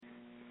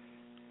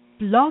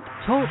Blog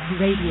Talk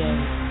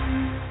Radio.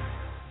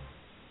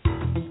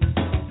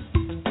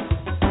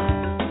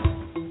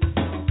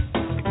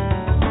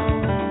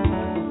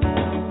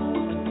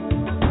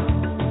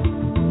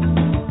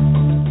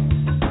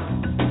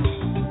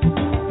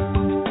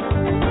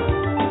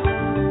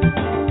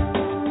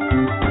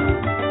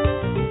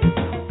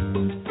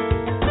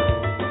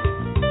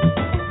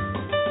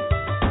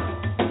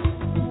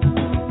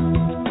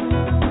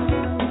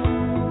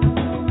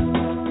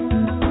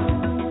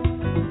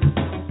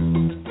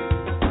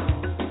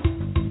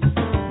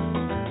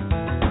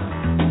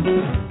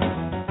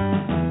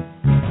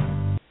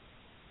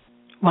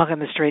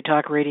 Welcome to Straight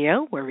Talk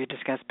Radio, where we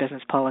discuss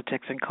business,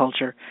 politics, and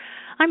culture.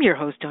 I'm your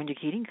host, Donia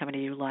Keating, coming to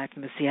you live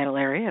from the Seattle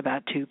area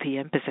about 2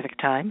 p.m. Pacific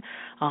Time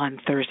on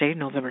Thursday,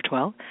 November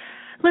 12th.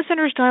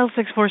 Listeners, dial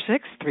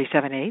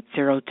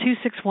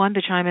 646-378-0261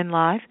 to chime in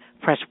live.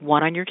 Press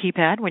 1 on your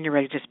keypad when you're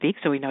ready to speak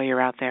so we know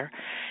you're out there.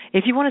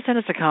 If you want to send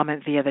us a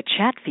comment via the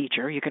chat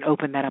feature, you can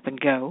open that up and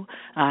go.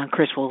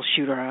 Chris will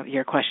shoot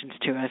your questions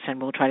to us, and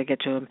we'll try to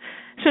get to them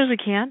as soon as we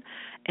can.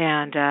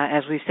 And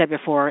as we've said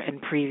before in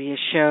previous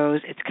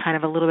shows, it's kind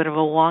of a little bit of a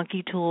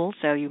wonky tool,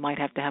 so you might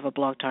have to have a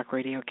Blog Talk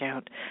Radio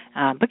account,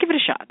 but give it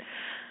a shot.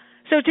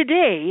 So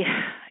today,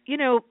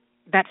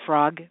 that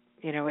frog,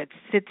 it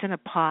sits in a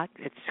pot,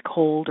 it's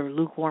cold or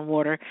lukewarm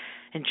water,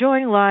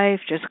 enjoying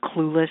life, just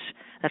clueless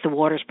that the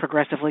water's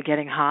progressively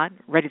getting hot,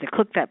 ready to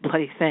cook that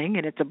bloody thing,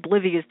 and it's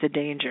oblivious to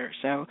danger.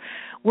 So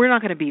we're not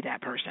going to be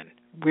that person.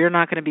 We're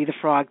not going to be the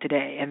frog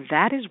today, and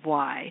that is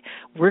why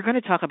we're going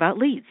to talk about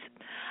LEADS.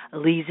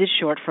 LEADS is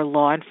short for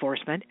Law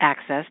Enforcement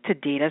Access to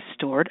Data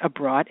Stored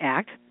Abroad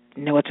Act.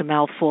 No, it's a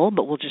mouthful,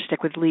 but we'll just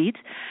stick with LEADS.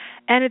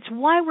 And it's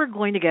why we're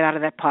going to get out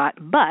of that pot,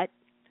 but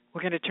we're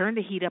going to turn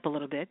the heat up a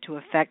little bit to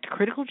affect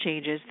critical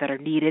changes that are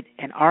needed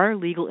in our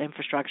legal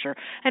infrastructure.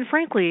 And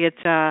frankly,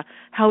 it's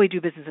how we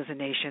do business as a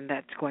nation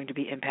that's going to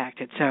be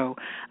impacted. So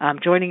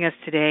joining us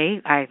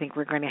today, I think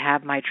we're going to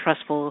have my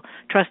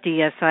trusty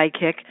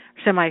sidekick,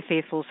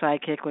 semi-faithful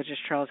sidekick, which is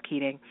Charles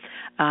Keating.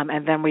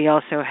 And then we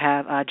also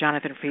have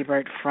Jonathan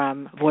Freibert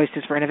from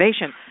Voices for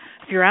Innovation.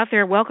 If you're out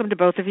there, welcome to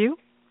both of you.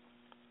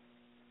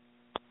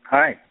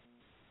 Hi.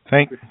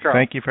 Thank you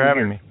for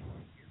having me.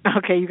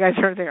 Okay, you guys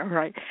are there. All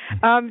right.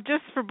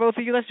 Just for both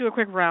of you, let's do a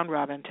quick round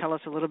robin. Tell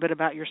us a little bit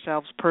about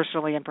yourselves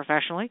personally and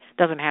professionally.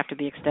 Doesn't have to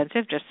be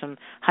extensive, just some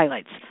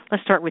highlights.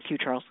 Let's start with you,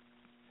 Charles.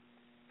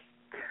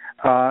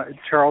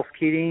 Charles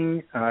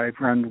Keating. I've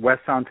run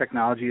West Sound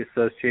Technology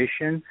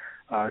Association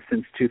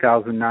since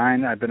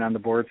 2009. I've been on the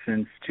board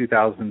since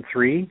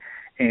 2003.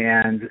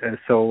 And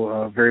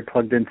so very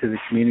plugged into the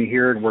community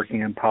here and working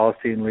in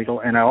policy and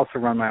legal. And I also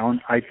run my own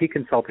IT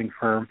consulting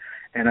firm,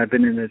 and I've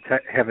been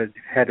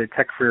had a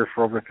tech career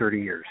for over 30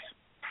 years.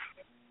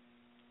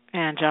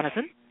 And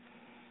Jonathan?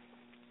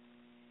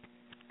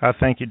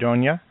 Thank you,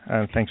 Donia.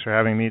 Thanks for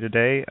having me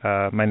today.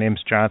 My name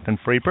is Jonathan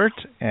Freibert,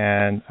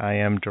 and I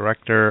am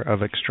Director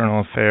of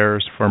External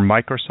Affairs for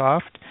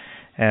Microsoft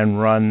and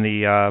run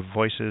the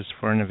Voices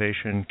for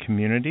Innovation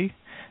community.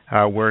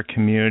 We're a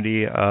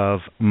community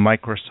of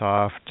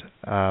Microsoft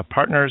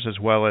partners as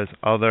well as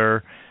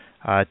other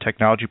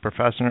technology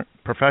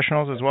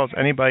professionals, as well as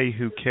anybody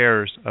who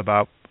cares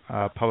about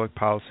public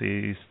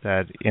policies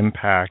that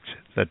impact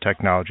the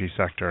technology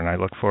sector. And I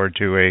look forward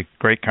to a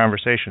great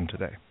conversation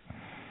today.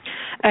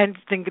 And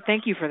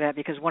thank you for that,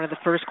 because one of the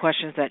first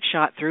questions that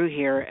shot through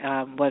here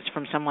was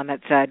from someone that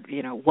said,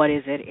 what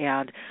is it,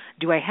 and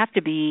do I have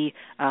to be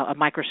a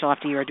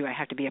Microsoftie or do I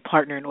have to be a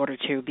partner in order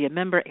to be a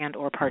member and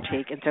or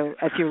partake? And so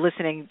if you're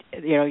listening,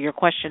 your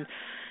question,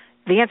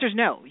 the answer is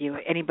no.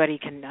 Anybody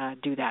can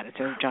do that. And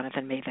so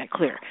Jonathan made that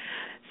clear.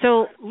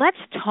 So let's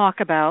talk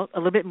a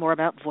little bit more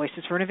about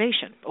Voices for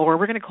Innovation, or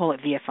we're going to call it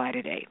VFI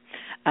today.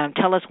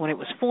 Tell us when it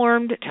was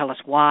formed. Tell us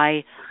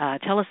why.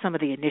 Tell us some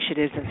of the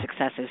initiatives and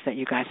successes that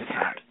you guys have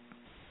had.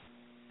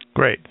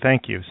 Great.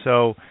 Thank you.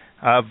 So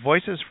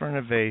Voices for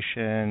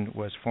Innovation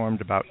was formed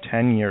about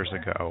 10 years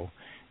ago.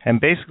 And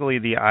basically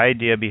the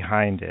idea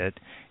behind it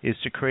is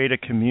to create a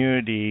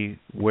community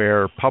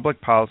where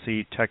public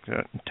policy,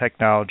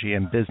 technology,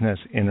 and business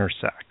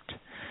intersect.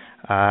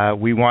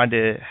 We want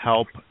to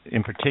help,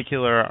 in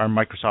particular, our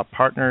Microsoft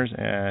partners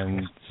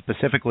and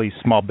specifically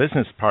small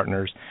business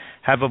partners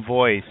have a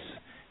voice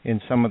in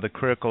some of the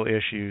critical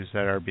issues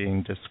that are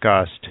being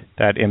discussed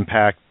that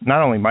impact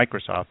not only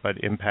Microsoft,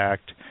 but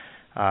impact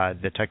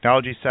the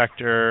technology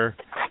sector,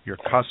 your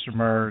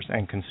customers,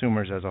 and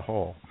consumers as a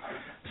whole.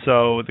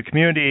 So the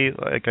community,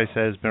 like I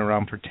said, has been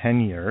around for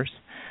 10 years.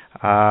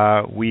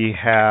 We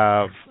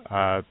have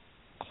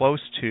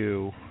close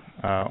to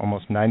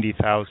almost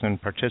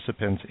 90,000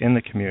 participants in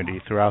the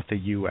community throughout the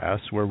U.S.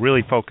 We're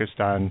really focused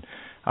on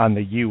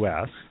the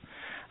U.S.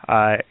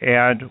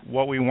 And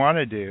what we want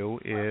to do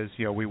is,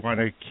 we want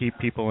to keep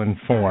people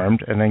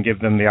informed and then give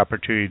them the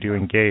opportunity to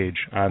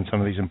engage on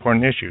some of these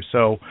important issues.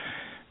 So,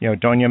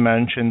 Donia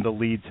mentioned the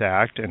LEADS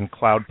Act, and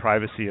cloud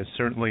privacy is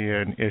certainly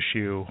an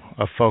issue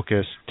of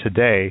focus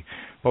today.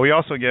 But we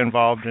also get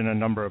involved in a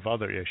number of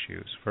other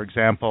issues. For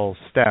example,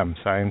 STEM,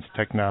 science,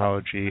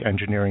 technology,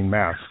 engineering,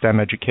 math,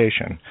 STEM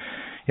education.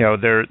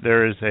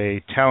 there is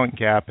a talent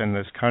gap in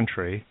this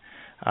country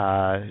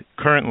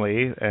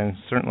currently, and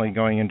certainly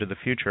going into the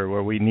future,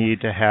 where we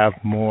need to have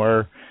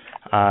more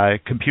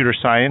computer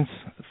science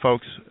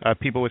folks,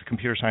 people with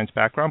computer science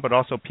background, but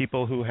also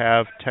people who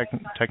have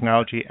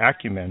technology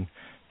acumen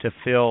to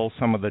fill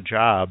some of the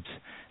jobs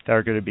that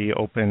are going to be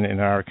open in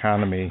our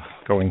economy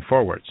going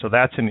forward. So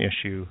that's an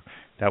issue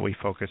that we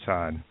focus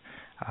on.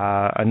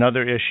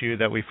 Another issue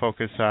that we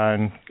focus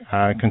on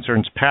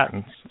concerns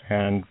patents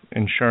and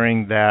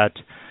ensuring that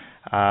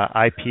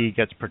IP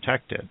gets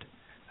protected.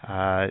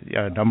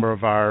 A number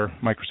of our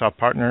Microsoft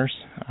partners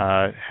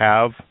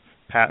have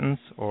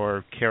patents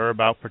or care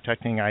about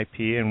protecting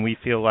IP, and we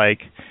feel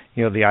like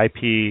the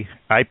IP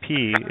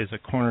is a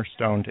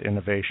cornerstone to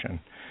innovation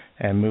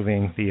and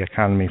moving the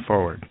economy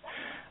forward.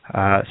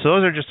 So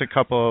those are just a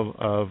couple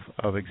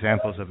of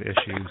examples of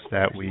issues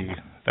that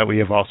we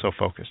have also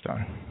focused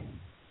on.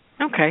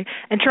 Okay.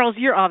 And Charles,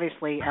 you're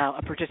obviously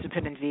a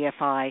participant in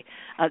VFI.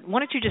 Why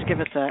don't you just give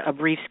us a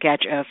brief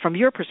sketch from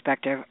your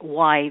perspective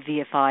why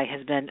VFI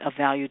has been of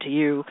value to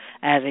you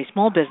as a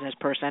small business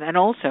person and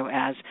also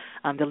as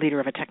the leader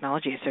of a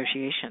technology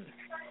association?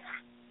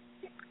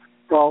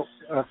 Well,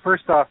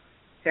 first off,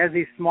 as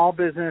a small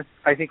business,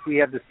 I think we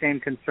have the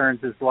same concerns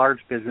as large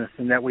business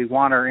in that we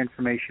want our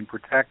information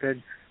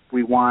protected.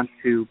 We want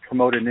to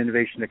promote an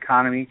innovation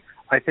economy.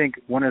 I think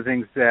one of the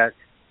things that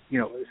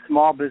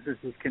small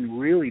businesses can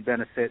really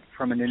benefit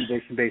from an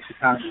innovation-based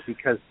economy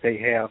because they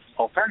have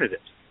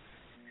alternatives.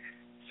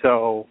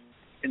 So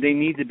they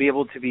need to be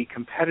able to be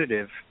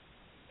competitive,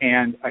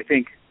 and I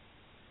think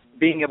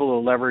being able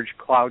to leverage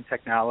cloud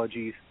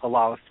technologies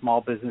allows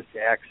small business to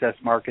access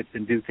markets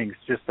and do things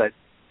just that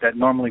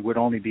normally would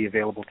only be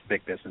available to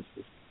big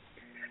businesses.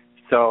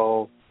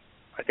 So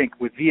I think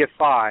with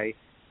VFI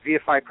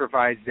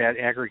provides that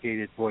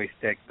aggregated voice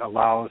that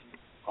allows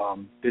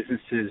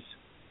businesses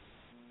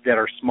that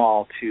are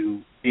small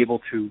to be able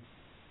to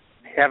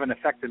have an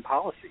effect in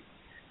policy.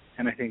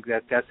 And I think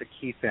that's a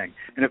key thing.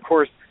 And, of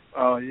course,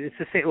 it's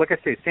the same, like I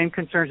say, same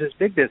concerns as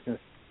big business.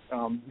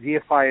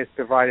 VFI has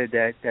provided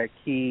that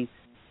key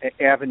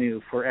avenue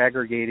for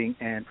aggregating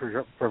and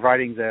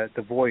providing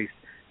the voice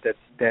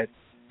that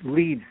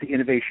leads the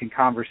innovation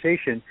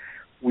conversation.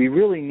 We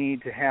really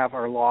need to have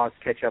our laws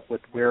catch up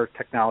with where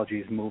technology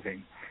is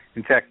moving.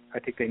 In fact, I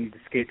think they need to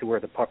skate to where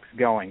the puck's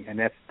going, and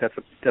that's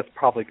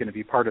probably going to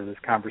be part of this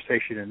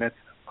conversation, and that's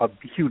a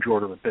huge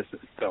order of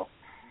business. So,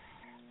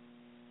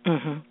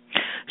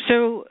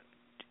 So,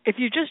 if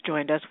you just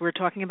joined us, we're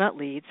talking about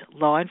LEADS,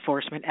 Law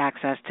Enforcement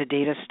Access to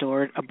Data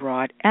Stored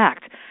Abroad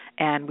Act,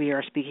 and we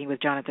are speaking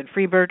with Jonathan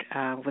Freberg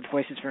with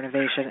Voices for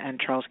Innovation and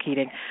Charles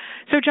Keating.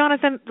 So,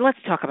 Jonathan, let's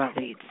talk about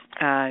LEADS.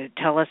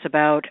 Tell us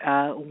about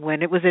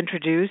when it was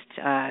introduced,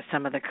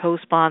 some of the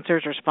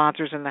co-sponsors or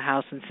sponsors in the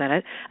House and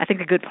Senate. I think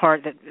the good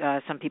part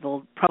that some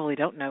people probably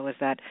don't know is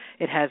that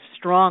it has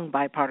strong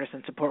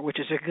bipartisan support, which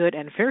is a good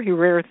and very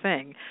rare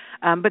thing.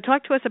 But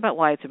talk to us about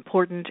why it's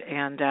important,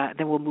 and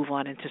then we'll move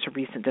on into some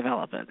recent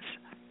developments.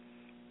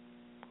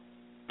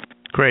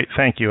 Great,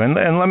 thank you. And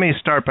let me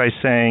start by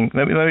saying,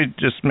 let me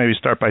just maybe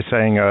start by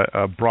saying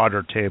a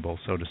broader table,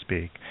 so to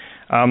speak.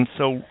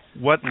 So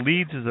what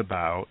LEADS is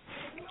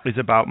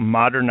about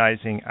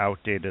modernizing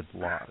outdated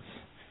laws.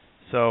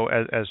 So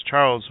as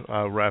Charles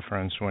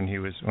referenced when he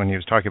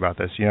was talking about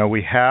this,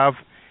 we have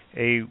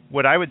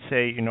what I would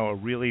say a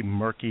really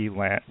murky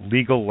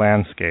legal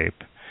landscape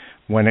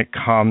when it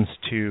comes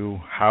to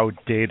how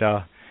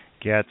data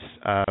gets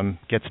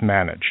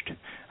managed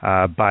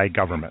by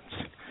governments.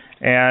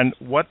 And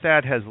what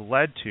that has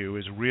led to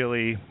is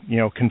really,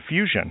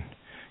 confusion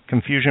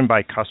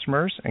by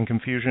customers and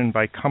confusion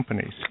by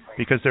companies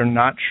because they're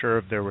not sure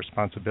of their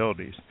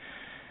responsibilities.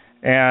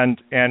 And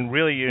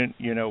really,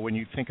 when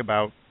you think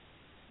about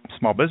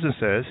small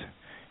businesses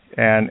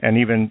and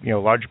even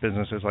large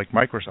businesses like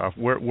Microsoft,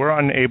 we're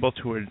unable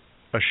to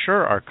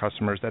assure our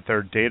customers that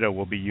their data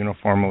will be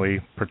uniformly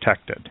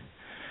protected,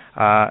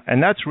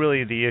 and that's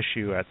really the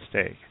issue at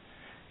stake.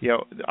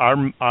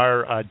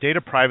 Our data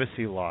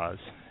privacy laws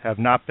have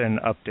not been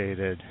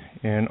updated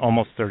in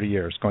almost 30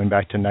 years, going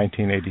back to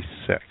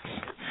 1986.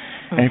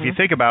 And if you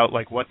think about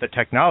what the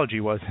technology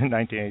was in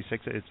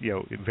 1986, it's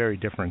very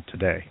different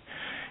today.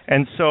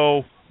 And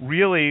so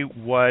really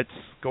what's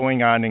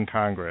going on in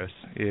Congress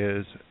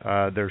is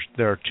there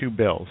are two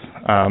bills.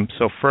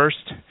 So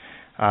first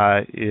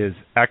is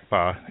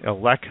ECPA,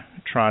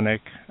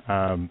 Electronic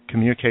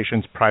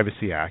Communications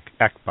Privacy Act,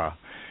 ECPA.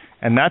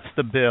 And that's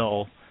the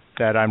bill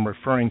that I'm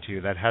referring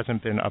to that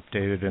hasn't been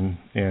updated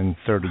in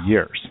 30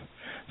 years.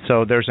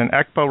 So there's an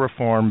ECPA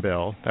reform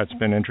bill that's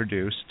been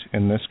introduced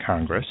in this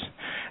Congress,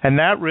 and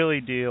that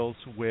really deals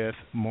with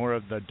more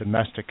of the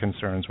domestic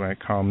concerns when it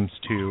comes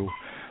to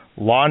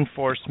law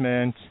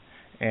enforcement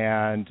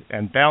and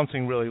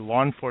balancing really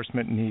law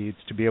enforcement needs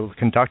to be able to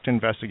conduct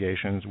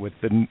investigations with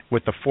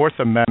the Fourth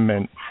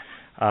Amendment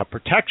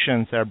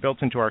protections that are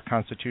built into our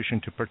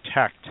Constitution to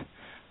protect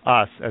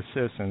us as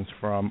citizens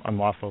from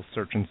unlawful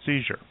search and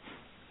seizure.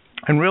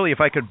 And really, if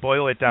I could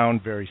boil it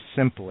down very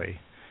simply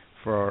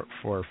for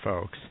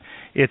folks,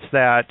 it's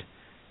that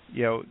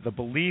the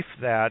belief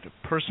that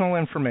personal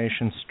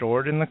information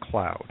stored in the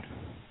cloud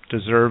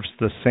deserves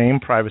the same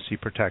privacy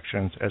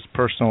protections as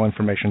personal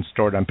information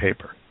stored on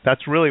paper.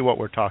 That's really what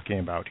we're talking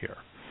about here.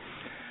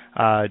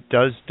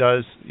 Does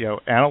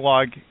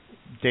analog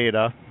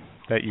data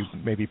that you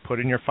maybe put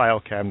in your file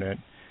cabinet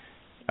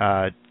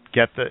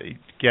get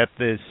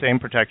the same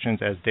protections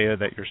as data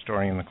that you're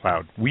storing in the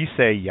cloud? We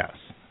say yes.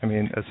 I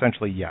mean,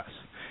 essentially yes.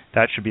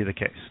 That should be the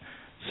case.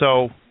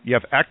 So you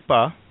have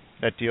ECPA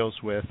that deals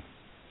with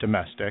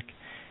domestic,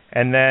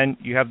 and then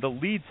you have the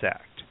LEADS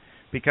Act.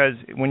 Because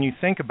when you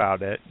think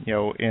about it,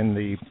 in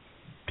the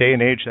day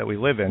and age that we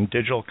live in,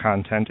 digital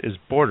content is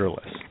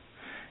borderless.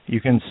 You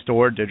can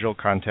store digital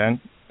content,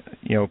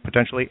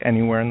 potentially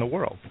anywhere in the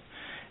world.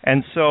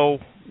 And so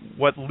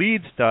what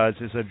LEADS does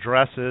is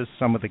addresses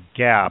some of the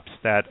gaps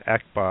that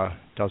ECPA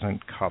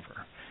doesn't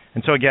cover.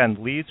 And so again,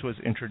 LEADS was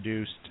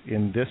introduced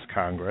in this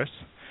Congress,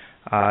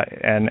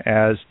 and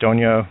as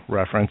Donia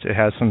referenced, it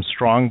has some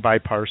strong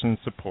bipartisan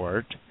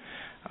support.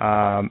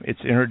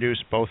 It's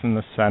introduced both in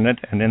the Senate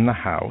and in the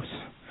House.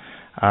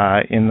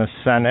 In the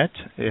Senate,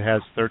 it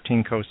has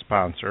 13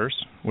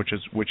 co-sponsors, which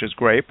is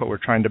great, but we're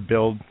trying to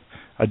build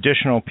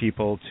additional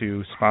people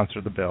to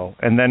sponsor the bill.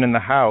 And then in the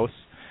House,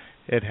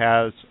 it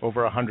has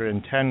over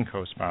 110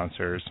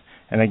 co-sponsors.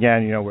 And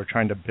again, we're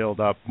trying to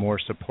build up more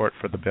support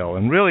for the bill.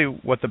 And really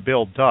what the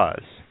bill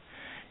does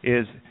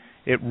is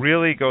it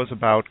really goes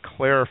about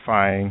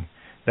clarifying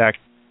that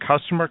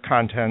customer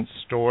content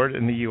stored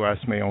in the U.S.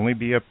 may only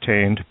be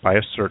obtained by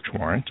a search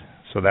warrant.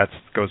 So that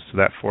goes to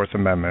that Fourth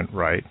Amendment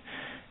right.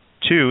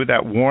 2,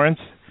 that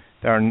warrants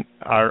that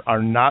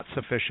are not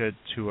sufficient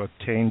to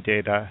obtain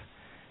data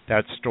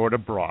that's stored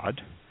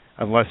abroad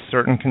unless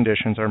certain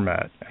conditions are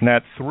met. And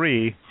that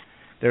 3,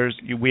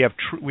 we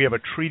have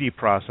a treaty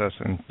process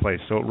in place.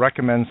 So it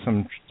recommends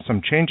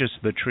some changes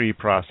to the treaty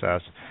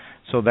process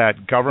so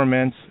that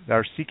governments that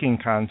are seeking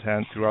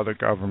content through other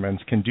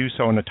governments can do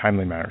so in a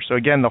timely manner. So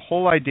again, the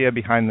whole idea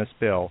behind this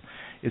bill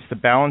is to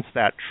balance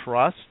that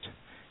trust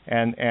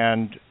and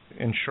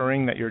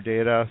ensuring that your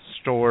data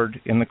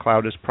stored in the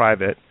cloud is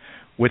private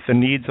with the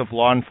needs of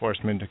law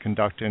enforcement to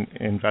conduct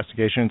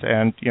investigations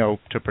and,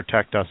 to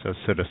protect us as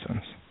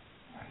citizens.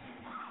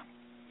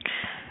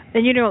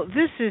 And,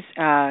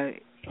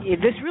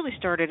 this really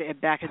started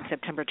back in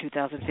September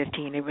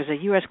 2015. It was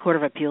a U.S. Court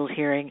of Appeals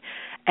hearing,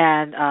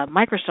 and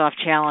Microsoft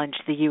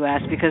challenged the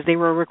U.S. because they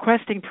were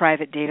requesting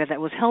private data that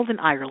was held in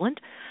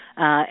Ireland,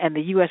 and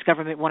the U.S.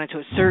 government wanted to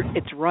assert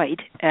its right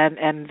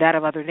and that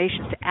of other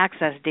nations to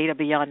access data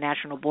beyond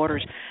national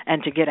borders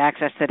and to get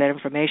access to that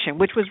information,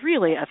 which was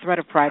really a threat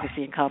of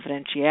privacy and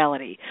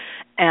confidentiality.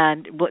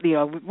 And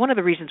one of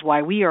the reasons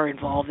why we are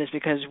involved is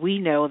because we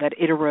know that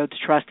it erodes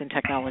trust in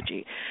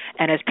technology.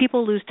 And as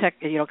people lose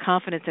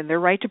confidence in their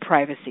right to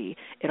privacy,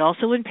 it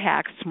also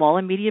impacts small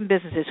and medium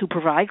businesses who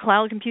provide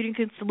cloud computing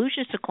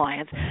solutions to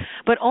clients,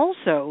 but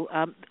also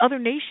other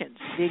nations.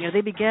 They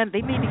may begin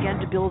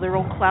to build their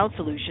own cloud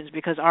solutions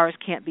because ours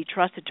can't be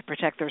trusted to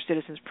protect their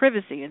citizens'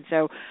 privacy. And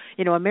so,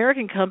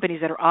 American companies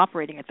that are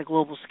operating at the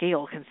global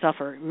scale can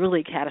suffer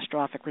really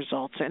catastrophic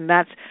results. And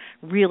that's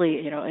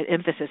really, an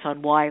emphasis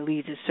on why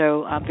LEADS is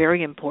so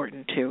very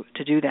important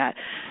to do that.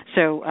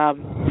 So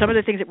some of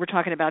the things that we're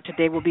talking about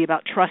today will be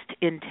about trust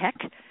in tech.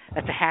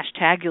 That's a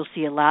hashtag you'll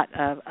see a lot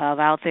of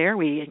out there.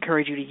 We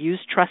encourage you to use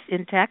trust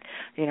in tech,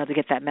 to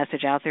get that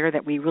message out there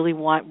that we really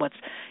want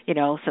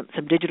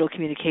some digital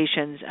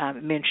communications,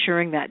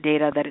 ensuring that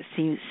data that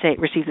it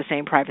receives the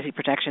same privacy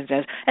protections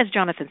as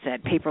Jonathan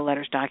said, paper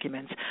letters,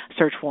 documents,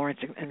 search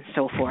warrants, and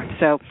so forth.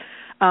 So,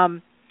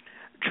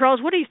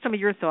 Charles, what are some of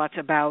your thoughts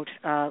about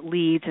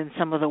LEADS and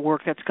some of the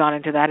work that's gone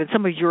into that and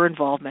some of your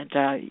involvement?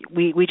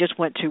 We just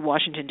went to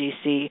Washington,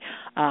 D.C.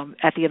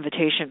 At the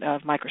invitation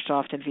of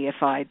Microsoft and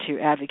VFI to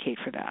advocate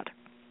for that.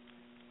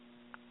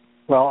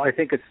 Well, I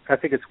think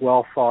it's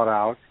well thought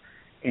out,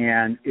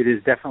 and it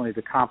is definitely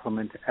the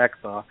complement to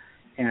ECPA.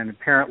 And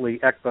apparently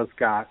ECPA's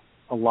got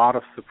a lot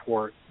of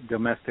support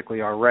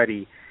domestically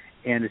already,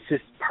 and it's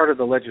just part of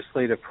the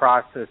legislative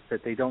process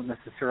that they don't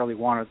necessarily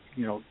want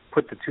to,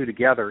 put the two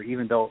together,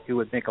 even though it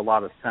would make a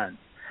lot of sense.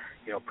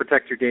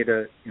 Protect your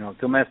data,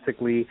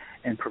 domestically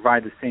and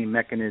provide the same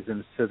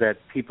mechanisms so that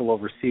people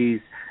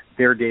overseas,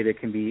 their data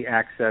can be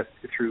accessed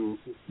through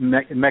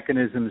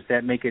mechanisms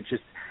that make it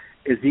just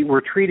we're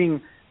treating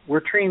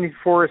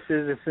foreign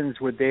citizens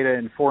with data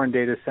in foreign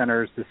data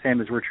centers the same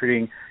as we're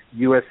treating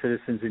U.S.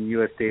 citizens in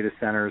U.S. data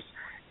centers.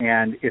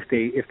 And if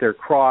they're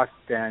crossed,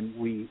 then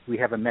we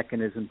have a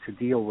mechanism to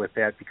deal with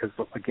that because,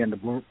 again,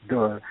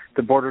 the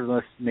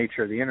borderless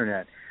nature of the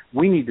Internet.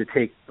 We need to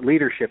take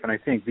leadership, and I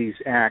think these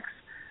acts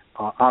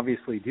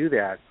obviously do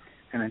that.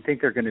 And I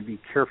think they're going to be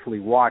carefully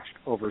watched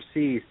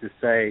overseas to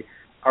say,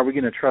 are we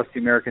going to trust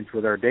the Americans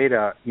with our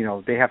data?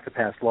 They have to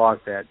pass laws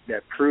that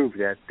prove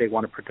that they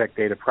want to protect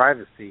data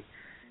privacy.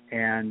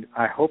 And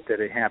I hope that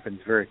it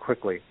happens very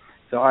quickly.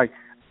 So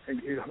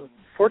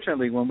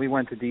fortunately, when we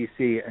went to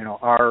D.C.,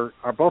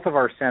 both of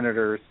our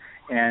senators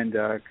and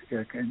our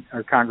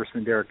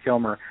Congressman Derek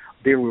Kilmer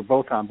they were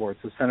both on board.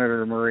 So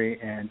Senator Murray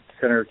and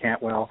Senator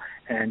Cantwell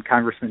and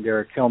Congressman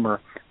Derek Kilmer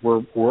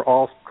were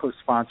all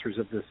co-sponsors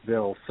of this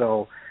bill.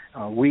 So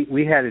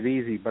we had it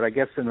easy, but I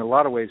guess in a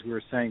lot of ways we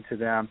were saying to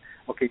them,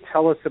 okay,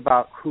 tell us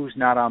about who's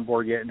not on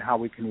board yet and how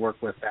we can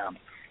work with them,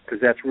 because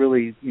that's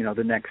really,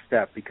 the next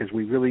step, because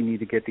we really need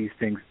to get these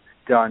things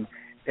done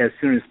as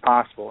soon as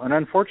possible. And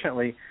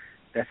unfortunately,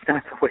 that's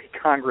not the way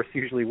Congress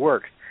usually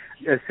works.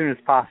 As soon as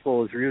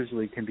possible is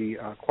usually can be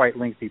a quite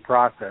lengthy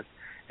process.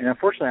 And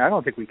unfortunately, I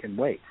don't think we can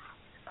wait.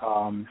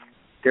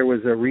 There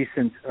was a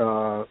recent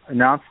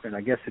announcement,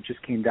 I guess it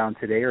just came down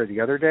today or the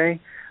other day,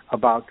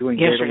 about doing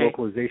data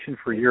localization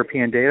for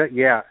European data.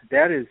 Yeah,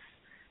 that is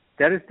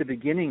the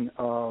beginning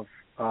of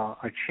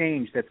a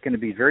change that's going to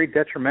be very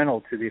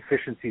detrimental to the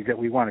efficiencies that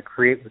we want to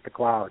create with the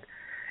cloud.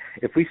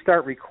 If we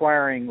start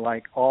requiring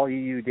like all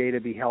EU data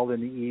be held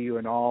in the EU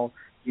and all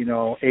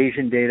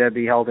Asian data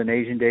be held in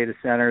Asian data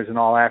centers and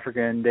all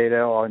African data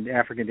on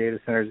African data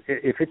centers,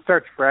 if it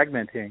starts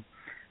fragmenting,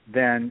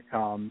 then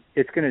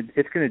it's going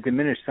to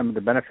diminish some of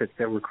the benefits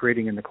that we're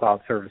creating in the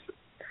cloud services.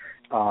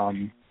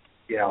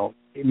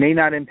 It may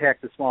not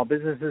impact the small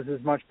businesses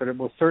as much, but it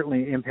will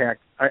certainly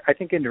impact. I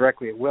think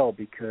indirectly it will,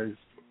 because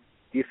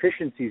the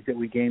efficiencies that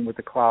we gain with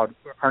the cloud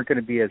aren't going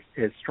to be as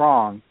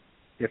strong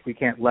if we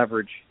can't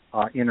leverage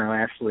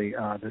internationally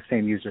the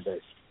same user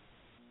base.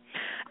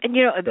 And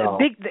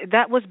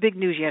that was big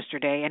news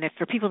yesterday. And if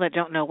for people that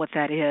don't know what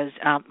that is,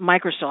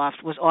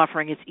 Microsoft was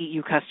offering its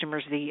EU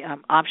customers the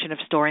option of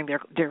storing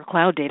their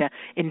cloud data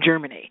in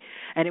Germany,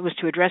 and it was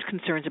to address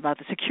concerns about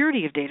the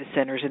security of data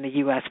centers in the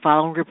U.S.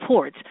 following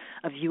reports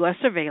of U.S.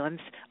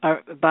 surveillance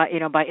by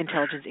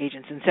intelligence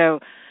agents. And so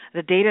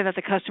the data that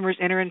the customers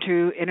enter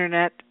into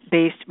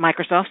internet-based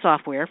Microsoft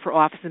software for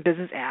office and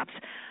business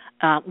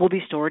apps will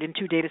be stored in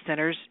two data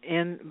centers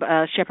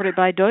shepherded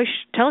by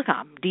Deutsche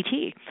Telekom,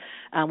 DT,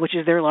 which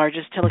is their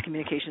largest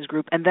telecommunications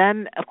group. And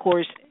then, of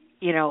course,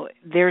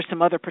 there's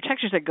some other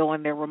protections that go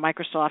in there where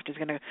Microsoft is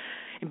going to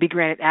be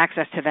granted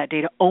access to that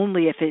data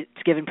only if it's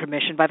given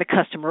permission by the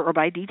customer or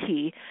by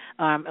DT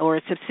or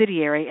its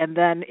subsidiary, and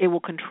then it will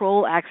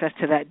control access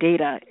to that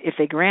data, if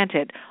they grant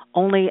it,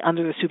 only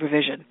under the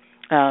supervision.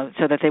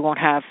 So that they won't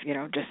have,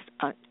 just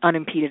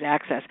unimpeded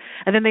access.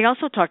 And then they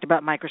also talked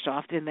about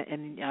Microsoft in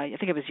I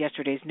think it was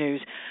yesterday's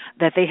news,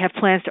 that they have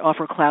plans to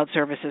offer cloud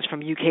services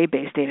from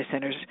UK-based data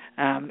centers.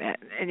 And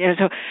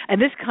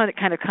this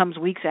kind of comes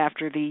weeks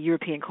after the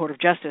European Court of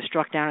Justice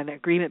struck down an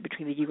agreement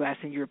between the U.S.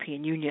 and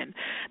European Union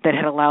that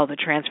had allowed the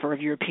transfer of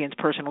Europeans'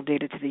 personal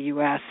data to the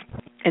U.S.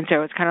 And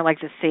so it's kind of like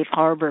the safe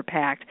harbor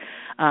pact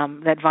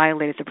that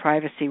violated the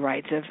privacy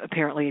rights of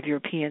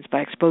Europeans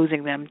by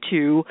exposing them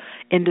to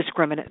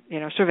indiscriminate,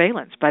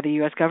 surveillance by the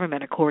U.S.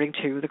 government, according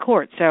to the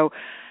court. So,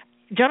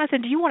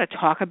 Jonathan, do you want to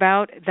talk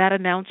about that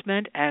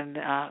announcement and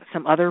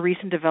some other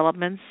recent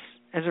developments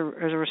as a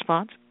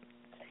response?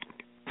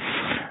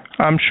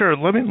 Sure.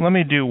 Let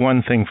me do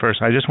one thing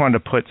first. I just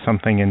wanted to put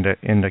something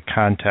into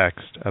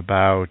context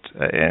about,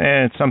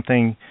 and it's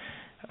something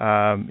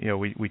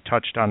we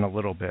touched on a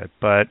little bit,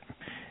 but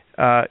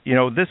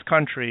this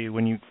country,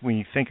 when you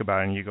think about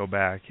it and you go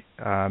back,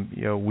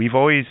 we've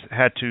always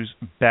had to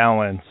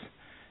balance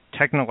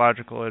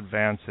technological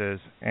advances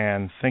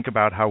and think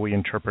about how we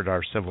interpret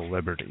our civil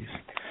liberties.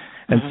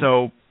 And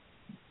so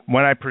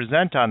when I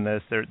present on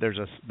this, there's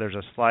a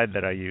slide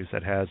that I use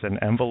that has an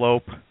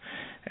envelope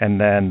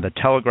and then the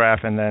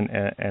telegraph and then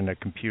and a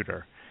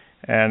computer.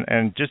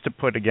 And just to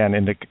put again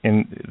into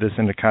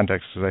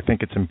context, because I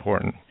think it's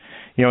important.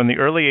 In the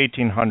early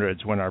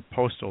 1800s, when our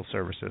postal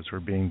services were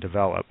being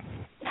developed,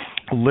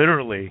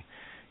 literally,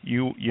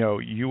 you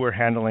were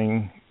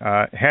handing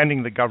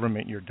the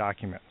government your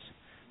documents.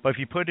 But if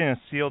you put in a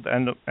sealed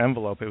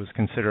envelope, it was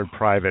considered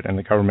private, and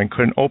the government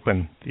couldn't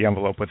open the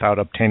envelope without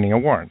obtaining a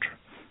warrant.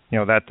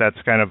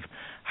 That's kind of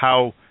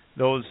how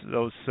those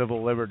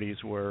civil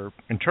liberties were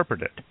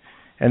interpreted.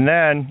 And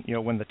then,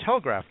 when the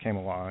telegraph came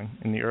along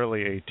in the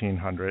early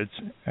 1800s,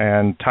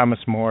 and Thomas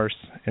Morse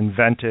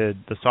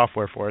invented the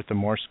software for it, the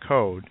Morse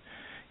code,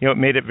 it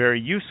made it very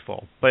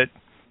useful. But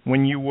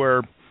when you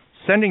were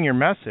sending your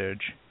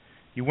message,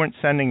 you weren't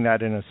sending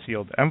that in a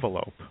sealed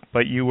envelope,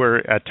 but you were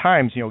at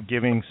times,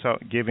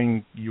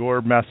 giving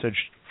your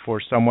message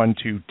for someone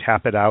to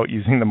tap it out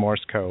using the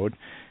Morse code,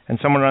 and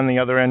someone on the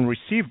other end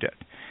received it.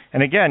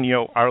 And again,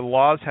 our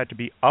laws had to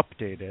be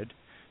updated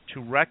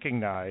to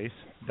recognize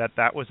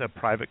that was a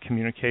private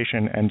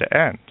communication end to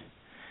end,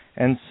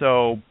 and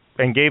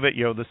gave it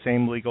the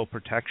same legal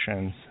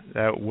protections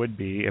that would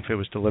be if it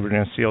was delivered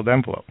in a sealed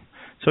envelope.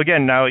 So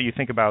again, now you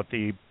think about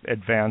the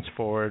advance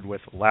forward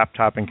with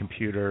laptop and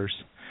computers.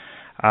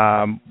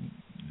 When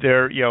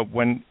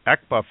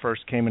ECPA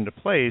first came into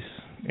place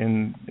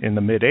in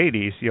the mid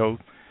 80s,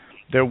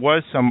 there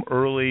was some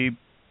early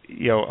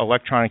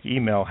electronic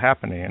email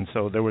happening, and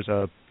so there was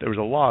a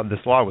law.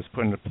 This law was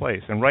put into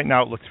place, and right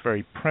now it looks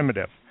very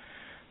primitive.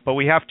 But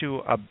we have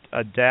to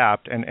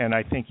adapt, and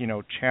I think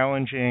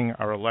challenging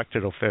our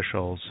elected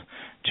officials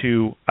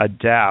to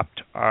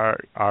adapt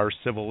our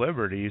civil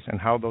liberties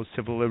and how those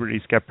civil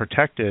liberties get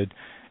protected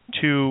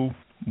to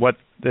what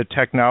the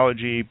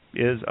technology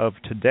is of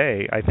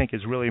today, I think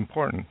is really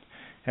important.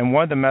 And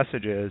one of the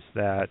messages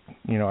that,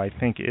 I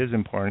think is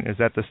important is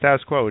that the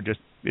status quo just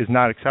is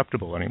not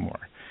acceptable anymore.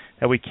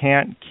 That we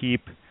can't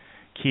keep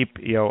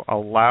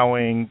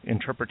allowing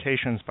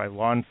interpretations by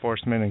law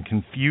enforcement and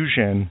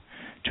confusion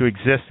to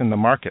exist in the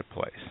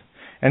marketplace.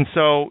 And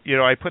so,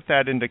 I put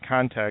that into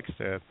context.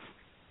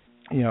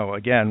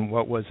 Again,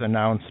 what was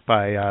announced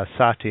by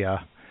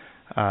Satya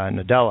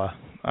Nadella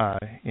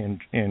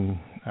in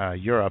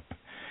Europe,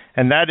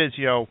 and that is,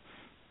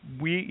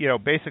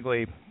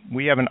 basically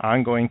we have an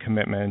ongoing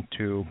commitment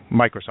to,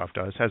 Microsoft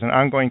has an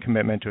ongoing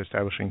commitment to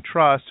establishing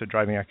trust, to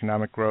driving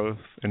economic growth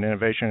and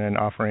innovation, and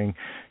offering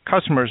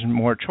customers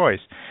more choice.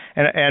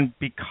 And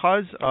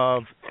because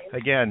of,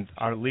 again,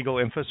 our legal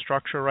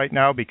infrastructure right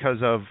now, because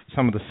of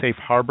some of the safe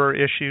harbor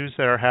issues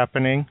that are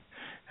happening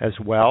as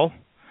well,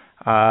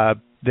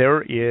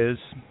 there is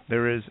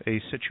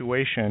a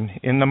situation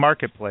in the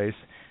marketplace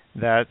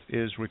that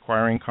is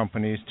requiring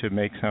companies to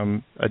make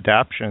some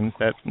adaptations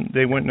that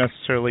they wouldn't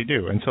necessarily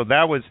do. And so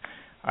that was,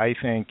 I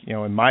think,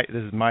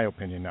 this is my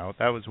opinion now,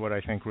 that was what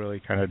I think really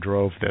kind of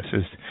drove this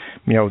is,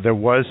 there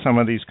was some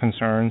of these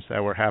concerns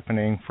that were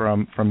happening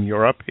from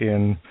Europe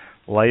in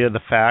light of the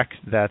fact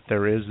that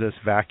there is this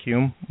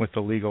vacuum with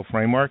the legal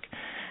framework.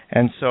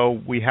 And so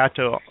we had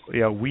to,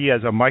 we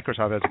as a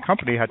Microsoft, as a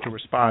company, had to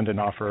respond and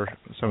offer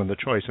some of the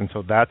choice. And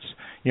so that's,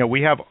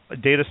 we have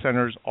data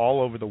centers all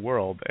over the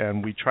world,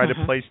 and we try to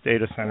place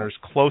data centers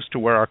close to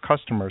where our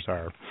customers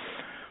are.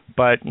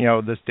 But,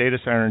 this data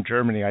center in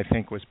Germany, I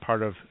think, was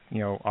part of,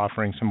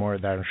 offering some more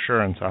of that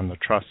assurance on the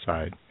trust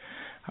side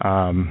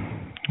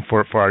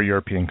for our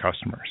European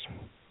customers.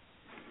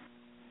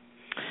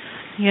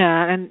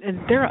 Yeah, and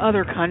there are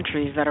other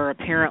countries that are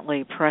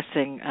apparently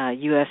pressing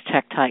U.S.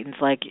 tech titans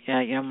like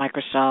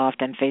Microsoft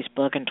and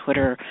Facebook and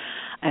Twitter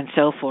and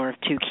so forth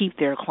to keep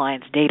their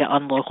clients' data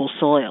on local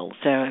soil.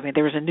 So,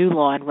 there was a new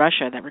law in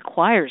Russia that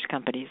requires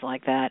companies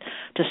like that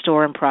to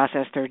store and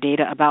process their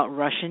data about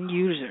Russian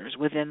users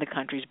within the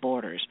country's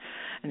borders.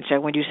 And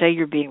so when you say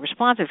you're being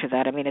responsive to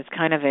that, it's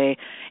kind of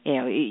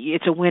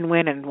it's a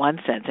win-win in one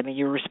sense.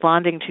 You're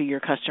responding to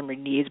your customer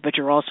needs, but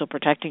you're also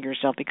protecting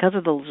yourself because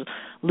of those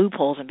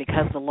loopholes and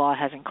because the law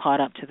hasn't caught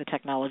up to the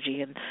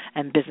technology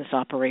and business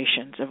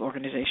operations of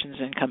organizations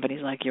and companies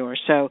like yours.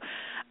 So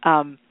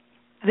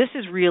this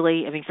is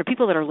really, for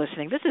people that are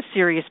listening, this is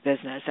serious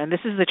business, and this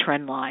is the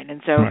trend line.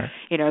 And so,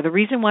 right. The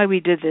reason why we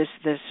did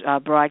this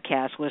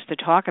broadcast was to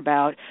talk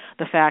about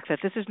the fact that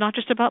this is not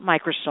just about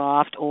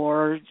Microsoft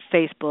or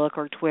Facebook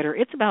or Twitter.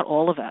 It's about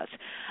all of us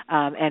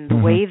and the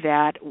way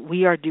that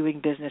we are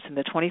doing business in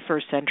the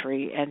 21st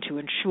century, and to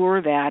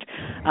ensure that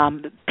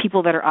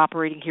people that are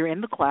operating here in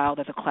the cloud,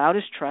 that the cloud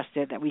is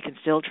trusted, that we can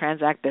still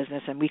transact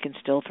business and we can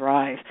still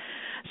thrive.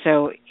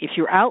 So if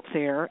you're out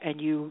there and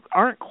you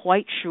aren't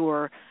quite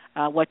sure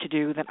what to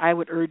do, then I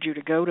would urge you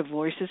to go to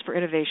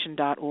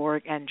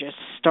voicesforinnovation.org and just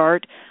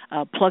start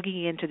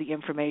plugging into the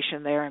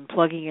information there and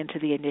plugging into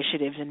the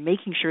initiatives and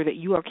making sure that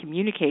you are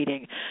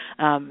communicating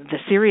the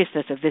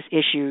seriousness of this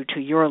issue to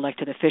your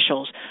elected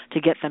officials to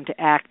get them to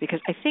act.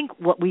 Because I think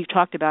what we've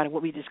talked about and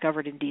what we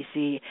discovered in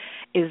D.C.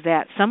 is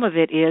that some of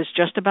it is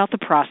just about the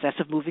process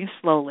of moving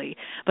slowly,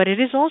 but it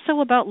is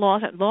also about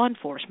law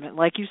enforcement.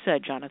 Like you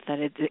said,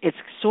 Jonathan, it's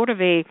sort of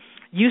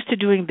used to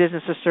doing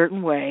business a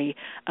certain way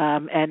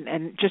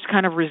and just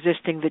kind of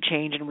resisting the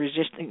change and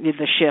resisting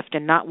the shift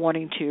and not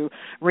wanting to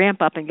ramp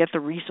up and get the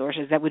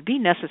resources that would be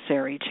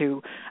necessary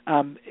to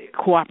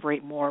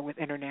cooperate more with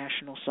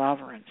international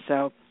sovereigns.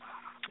 So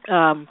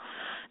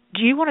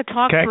do you want to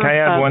talk Can I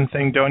add one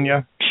thing,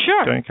 Donia?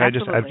 Sure, Donia,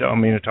 I don't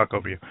mean to talk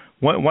over you.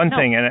 One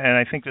thing, and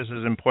I think this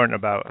is important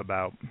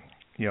about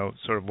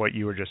sort of what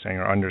you were just saying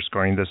or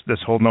underscoring, this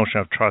whole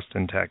notion of trust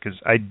in tech is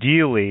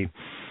ideally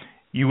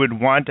you would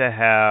want to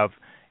have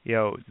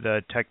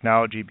the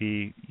technology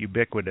be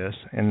ubiquitous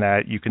in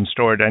that you can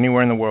store it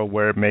anywhere in the world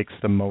where it makes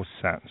the most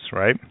sense,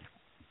 right?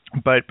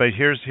 But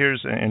here's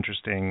an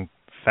interesting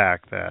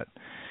fact that,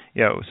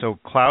 so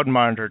Cloud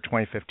Monitor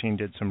 2015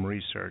 did some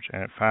research,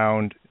 and it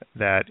found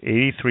that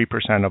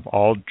 83% of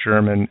all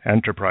German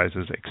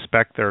enterprises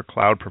expect their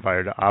cloud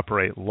provider to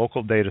operate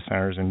local data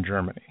centers in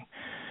Germany,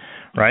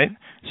 right?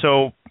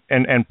 So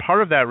And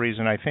part of that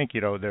reason, I think,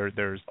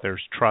 there's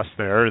trust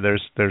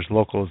there's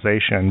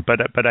localization,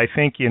 but I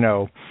think,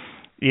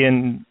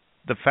 in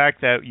the fact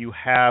that you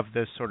have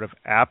this sort of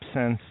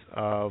absence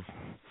of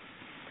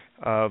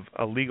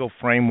a legal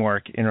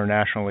framework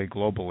internationally,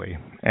 globally,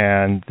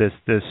 and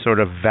this sort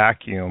of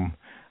vacuum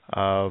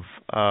of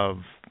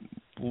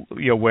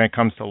when it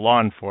comes to law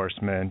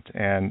enforcement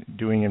and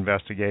doing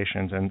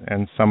investigations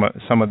and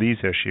some of these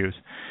issues,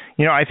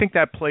 I think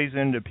that plays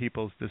into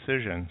people's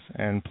decisions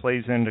and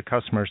plays into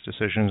customers'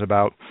 decisions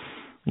about,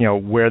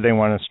 where they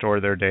want to store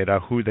their data,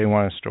 who they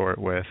want to store it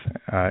with,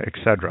 et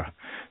cetera.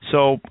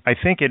 So I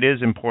think it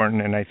is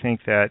important, and I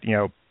think that,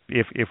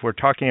 if we're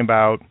talking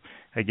about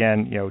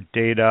again,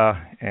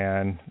 data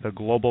and the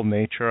global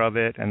nature of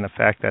it, and the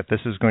fact that this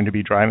is going to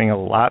be driving a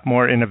lot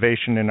more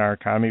innovation in our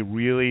economy,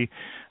 really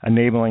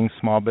enabling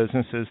small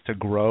businesses to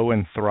grow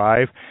and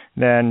thrive,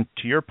 then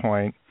to your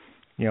point,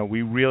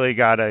 we really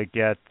got to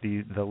get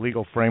the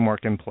legal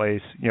framework in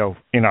place, in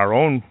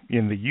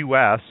the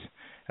U.S.,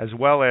 as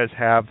well as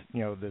have,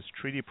 this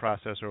treaty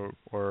process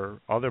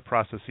or other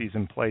processes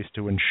in place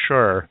to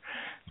ensure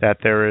that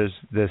there is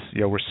this,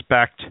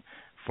 respect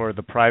for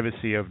the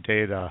privacy of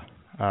data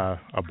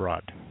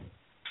abroad.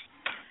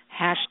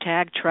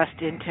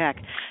 #TrustInTech.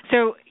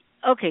 So,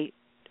 okay,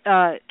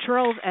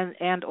 Charles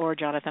and or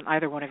Jonathan,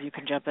 either one of you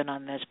can jump in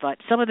on this, but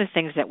some of the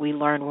things that we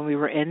learned when we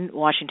were in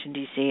Washington,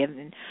 D.C.,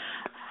 and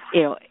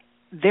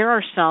there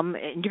are some,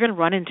 and you're going to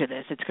run into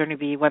this. It's going to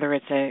be whether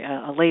it's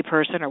a lay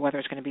person or whether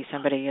it's going to be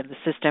somebody in the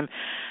system.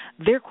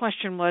 Their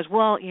question was,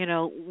 well,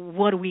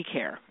 what do we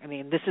care? I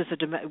mean, this is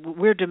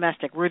we're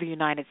domestic. We're the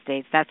United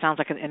States. That sounds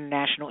like an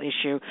international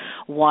issue.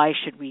 Why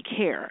should we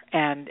care?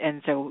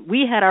 And so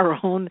we had our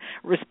own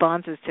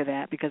responses to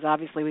that because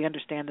obviously we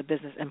understand the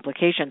business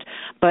implications.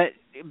 But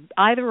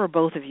either or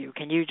both of you,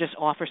 can you just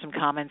offer some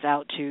comments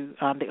out to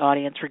the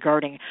audience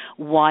regarding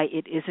why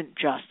it isn't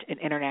just an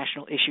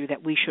international issue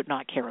that we should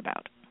not care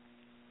about?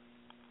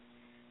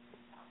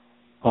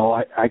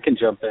 Well, I can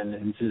jump in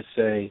and just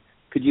say,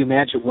 could you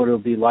imagine what it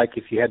would be like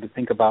if you had to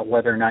think about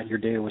whether or not your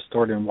data was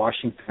stored in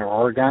Washington or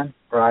Oregon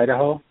or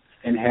Idaho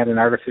and had an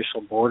artificial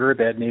border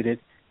that made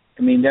it,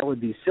 that would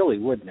be silly,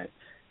 wouldn't it?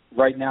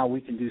 Right now we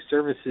can do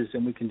services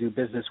and we can do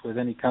business with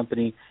any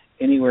company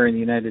anywhere in the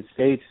United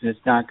States, and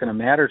it's not going to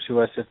matter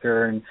to us if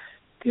they're in,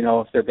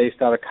 if they're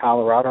based out of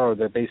Colorado or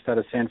they're based out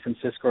of San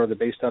Francisco or they're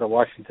based out of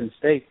Washington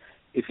State.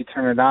 If you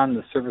turn it on,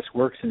 the service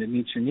works and it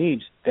meets your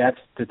needs, that's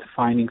the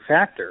defining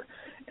factor.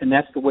 And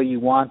that's the way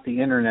you want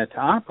the Internet to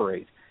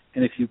operate.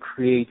 And if you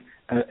create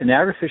an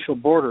artificial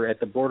border at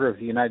the border of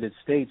the United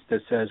States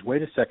that says,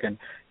 wait a second,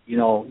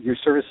 your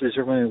services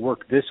are going to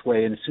work this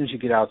way, and as soon as you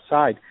get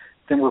outside,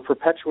 then we're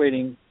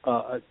perpetuating,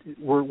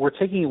 we're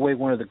taking away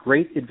one of the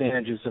great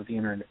advantages of the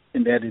Internet,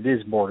 in that it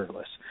is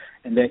borderless,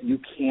 and that you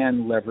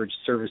can leverage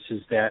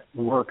services that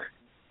work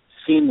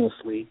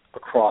seamlessly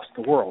across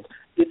the world.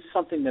 It's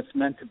something that's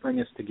meant to bring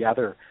us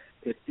together.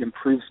 It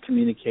improves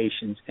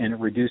communications, and it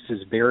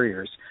reduces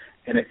barriers.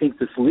 And I think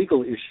this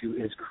legal issue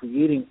is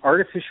creating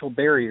artificial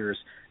barriers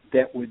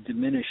that would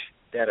diminish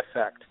that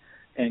effect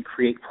and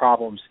create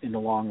problems in the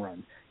long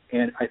run.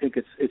 And I think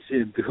it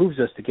behooves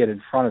us to get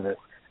in front of it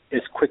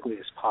as quickly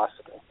as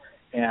possible.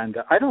 And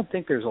I don't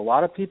think there's a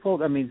lot of people.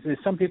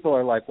 Some people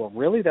are like, well,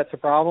 really, that's a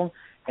problem?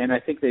 And I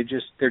think they're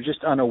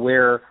just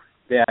unaware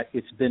that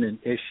it's been an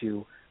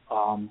issue.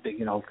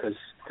 Because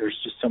there's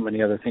just so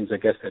many other things, I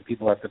guess, that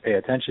people have to pay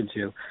attention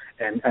to.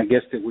 And I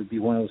guess it would be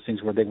one of those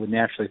things where they would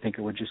naturally think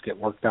it would just get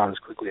worked out as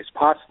quickly as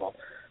possible.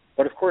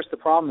 But, of course, the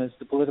problem is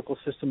the political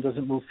system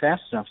doesn't move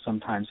fast enough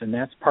sometimes, and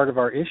that's part of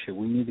our issue.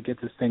 We need to get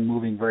this thing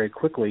moving very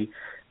quickly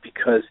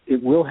because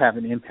it will have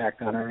an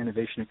impact on our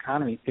innovation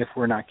economy if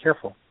we're not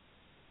careful.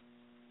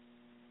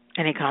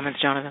 Any comments,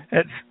 Jonathan?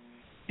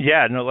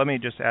 Let me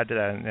just add to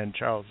that, and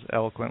Charles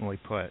eloquently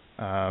put.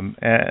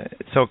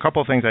 So a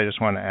couple of things I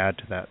just want to add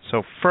to that.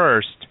 So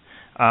first,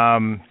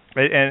 and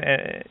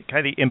kind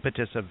of the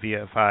impetus of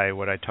VFI,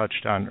 what I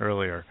touched on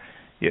earlier,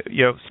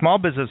 small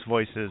business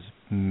voices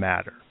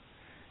matter.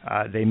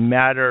 They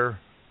matter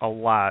a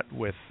lot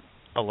with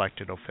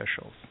elected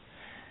officials.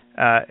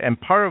 And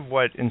part of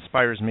what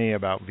inspires me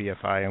about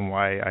VFI and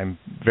why I'm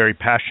very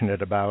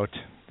passionate about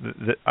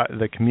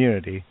the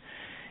community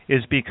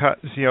is because,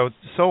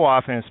 so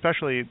often,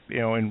 especially,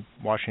 in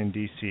Washington,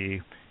 D.C.,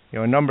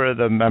 a number of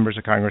the members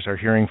of Congress are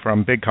hearing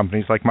from big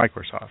companies like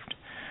Microsoft,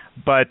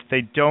 but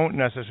they don't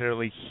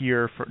necessarily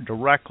hear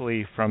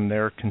directly from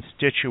their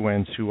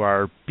constituents who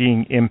are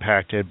being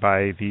impacted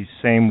by these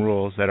same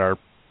rules that are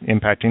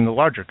impacting the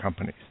larger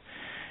companies.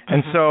 Mm-hmm.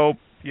 And so,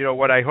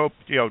 what I hope,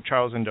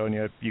 Charles and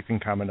Donia, you can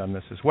comment on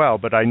this as well,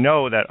 but I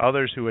know that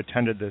others who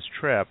attended this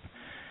trip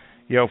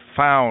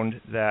found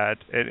that,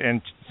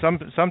 and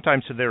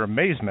sometimes to their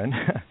amazement,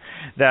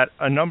 that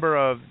a number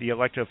of the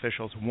elected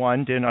officials,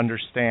 one, didn't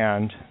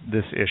understand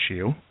this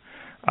issue,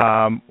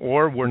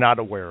 or were not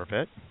aware of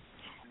it.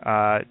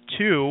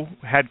 Two,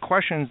 had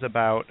questions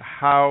about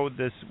how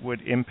this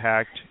would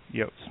impact,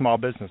 small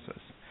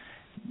businesses.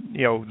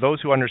 Those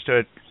who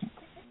understood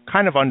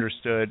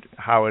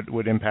how it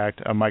would impact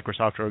a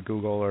Microsoft or a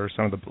Google or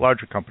some of the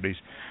larger companies,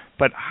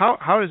 but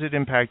how does it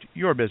impact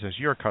your business,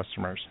 your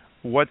customers?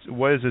 What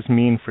does this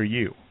mean for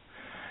you?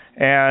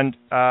 And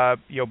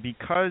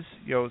because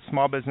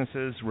small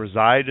businesses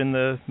reside in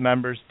the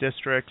members'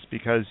 districts,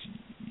 because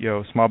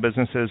small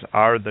businesses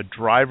are the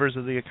drivers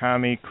of the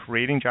economy,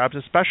 creating jobs,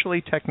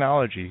 especially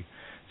technology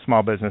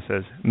small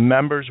businesses,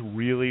 members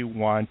really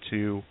want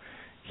to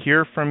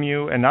hear from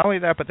you, and not only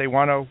that, but they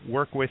want to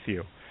work with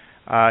you.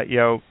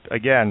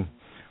 Again,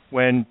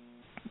 when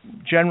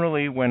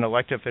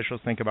elected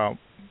officials think about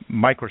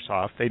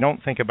Microsoft, they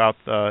don't think about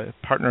the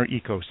partner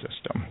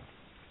ecosystem.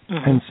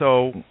 Mm-hmm. And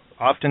so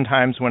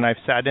oftentimes when I've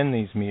sat in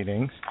these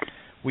meetings,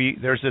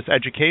 there's this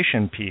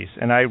education piece.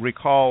 And I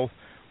recall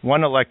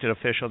one elected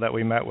official that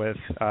we met with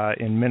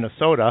in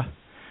Minnesota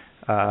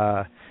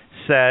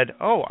said,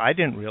 "Oh, I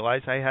didn't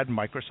realize I had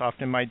Microsoft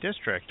in my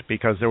district,"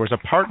 because there was a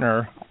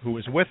partner who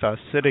was with us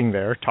sitting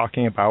there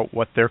talking about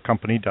what their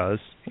company does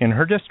in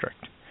her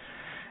district.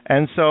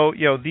 And so,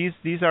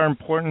 these are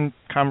important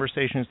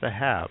conversations to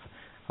have.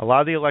 A lot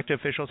of the elected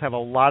officials have a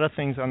lot of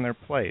things on their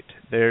plate.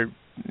 They're,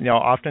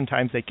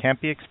 oftentimes they can't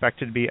be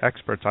expected to be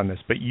experts on this,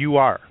 but you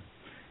are.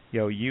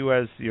 You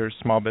as your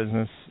small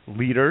business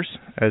leaders,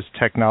 as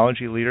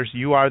technology leaders,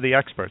 you are the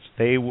experts.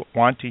 They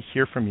want to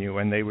hear from you,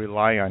 and they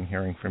rely on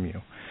hearing from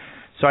you.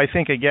 So I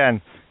think,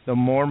 again, the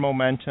more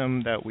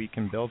momentum that we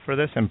can build for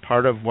this, and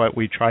part of what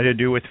we try to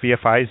do with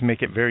VFI is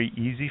make it very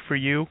easy for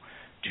you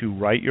to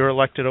write your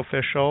elected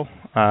official,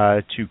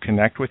 to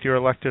connect with your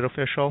elected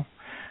official.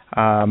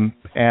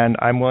 And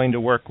I'm willing to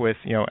work with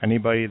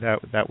anybody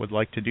that would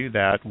like to do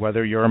that,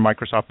 whether you're a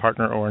Microsoft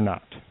partner or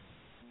not.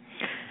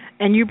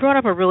 And you brought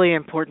up a really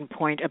important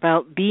point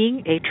about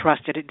being a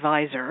trusted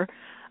advisor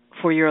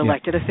for your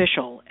elected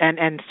official,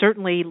 and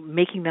certainly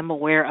making them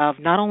aware of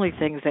not only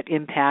things that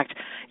impact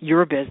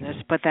your business,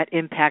 but that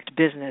impact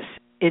business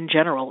in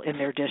general in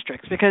their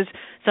districts, because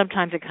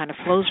sometimes it kind of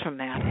flows from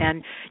that.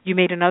 And you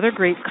made another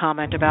great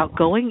comment about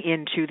going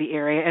into the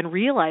area and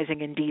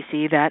realizing in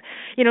D.C. that,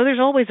 there's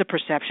always a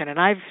perception, and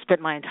I've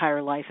spent my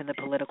entire life in the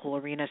political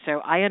arena,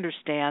 so I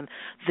understand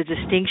the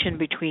distinction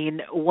between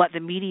what the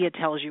media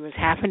tells you is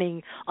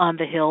happening on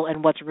the Hill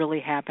and what's really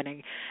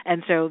happening.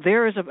 And so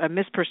there is a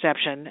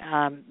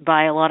misperception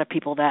by a lot of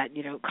people that,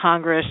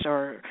 Congress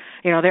or,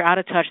 they're out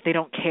of touch, they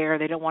don't care,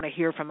 they don't want to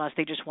hear from us,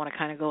 they just want to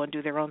kind of go and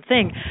do their own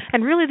thing.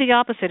 And really the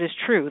opposite is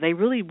true. They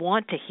really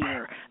want to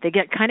hear. They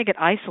get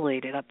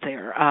isolated up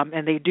there,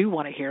 and they do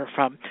want to hear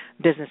from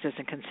businesses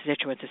and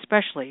constituents,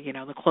 especially,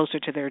 the closer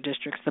to their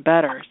districts, the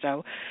better.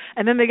 So,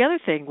 and then the other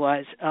thing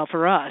was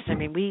for us,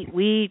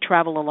 we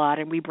travel a lot,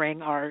 and we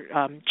bring our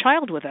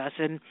child with us,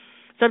 and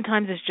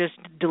sometimes it's just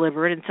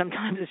deliberate, and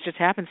sometimes it's just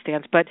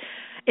happenstance. But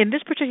in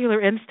this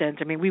particular instance,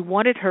 we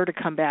wanted her to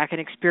come back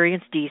and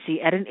experience D.C.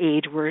 at an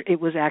age where it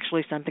was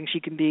actually something she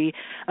can be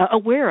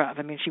aware of.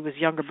 She was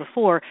younger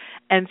before,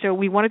 and so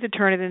we wanted to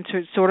turn it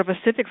into sort of a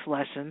civics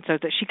lesson so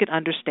that she could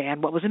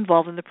understand what was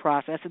involved in the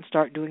process and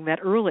start doing that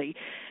early,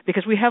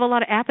 because we have a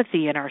lot of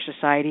apathy in our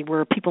society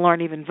where people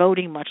aren't even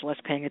voting, much less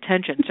paying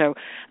attention. So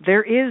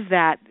there is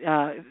that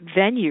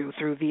venue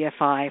through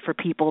VFI for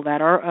people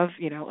that are of,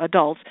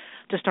 adults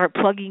to start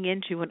plugging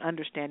into and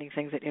understanding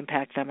things that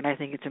impact them, and I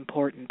think it's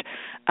important.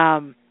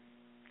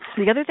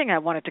 The other thing I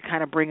wanted to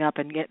kind of bring up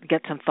and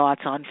get some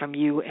thoughts on from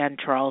you and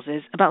Charles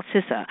is about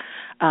CISA,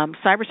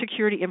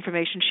 Cybersecurity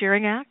Information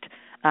Sharing Act.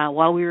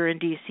 While we were in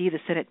D.C., the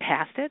Senate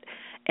passed it,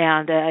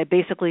 and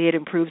basically it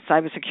improves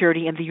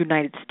cybersecurity in the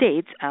United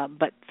States,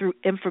 but through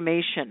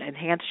information,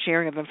 enhanced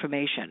sharing of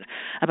information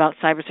about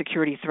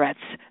cybersecurity threats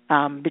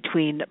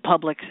between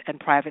public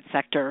and private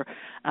sector,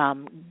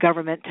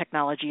 government,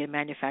 technology, and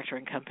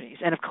manufacturing companies.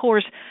 And, of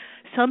course,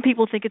 some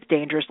people think it's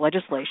dangerous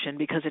legislation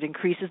because it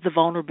increases the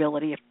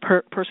vulnerability of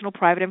personal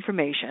private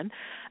information,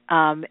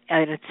 and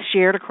it's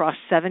shared across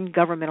 7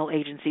 governmental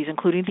agencies,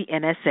 including the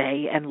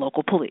NSA and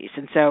local police.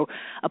 And so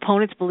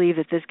opponents believe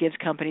that this gives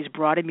companies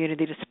broad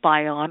immunity to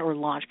spy on or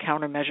launch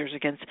countermeasures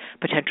against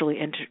potentially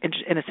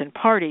innocent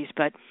parties.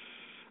 But,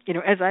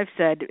 as I've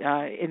said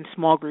in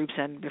small groups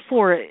and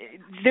before,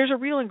 there's a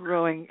real and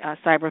growing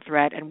cyber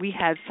threat, and we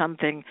had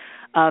something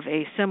of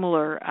a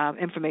similar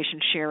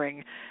information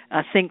sharing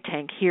think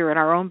tank here in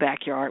our own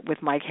backyard with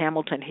Mike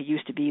Hamilton, who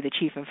used to be the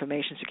Chief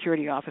Information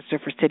Security Officer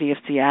for City of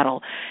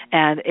Seattle.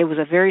 And it was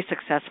a very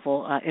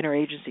successful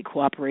interagency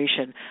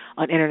cooperation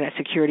on Internet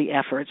security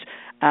efforts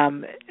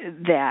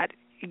that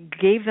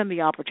gave them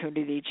the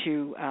opportunity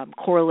to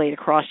correlate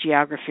across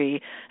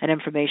geography and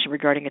information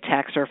regarding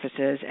attack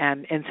surfaces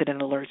and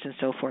incident alerts and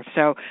so forth.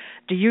 So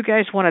do you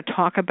guys want to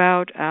talk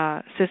about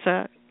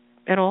CISA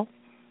at all?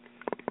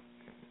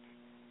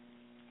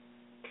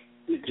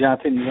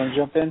 Jonathan, you want to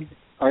jump in?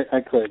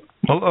 I could.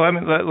 Well,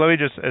 let me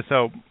just,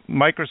 so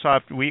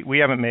Microsoft, we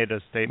haven't made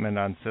a statement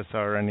on CISA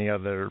or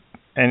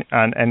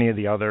on any of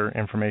the other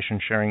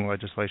information sharing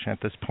legislation at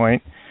this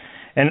point.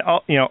 And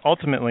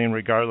ultimately, and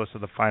regardless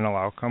of the final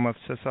outcome of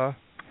CISA,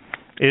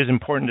 it is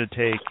important to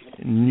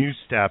take new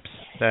steps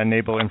that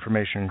enable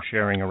information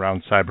sharing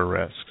around cyber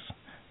risks.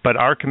 But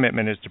our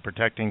commitment is to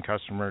protecting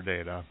customer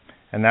data,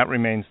 and that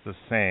remains the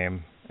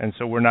same. And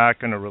so we're not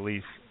going to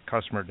release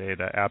customer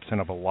data absent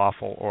of a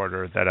lawful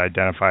order that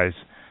identifies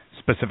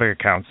specific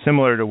accounts,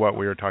 similar to what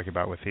we were talking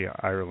about with the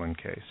Ireland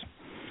case.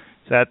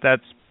 So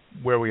that's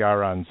where we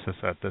are on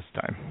CISA at this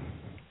time.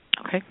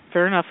 Okay,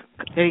 fair enough.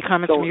 Any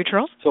comments from you,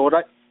 Charles? So what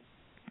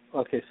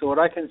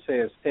I can say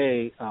is,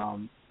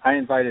 I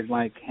invited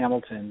Mike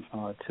Hamilton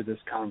to this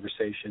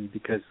conversation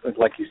because,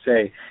 like you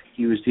say,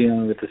 he was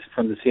dealing with this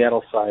from the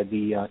Seattle side,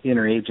 the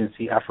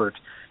interagency effort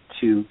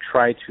to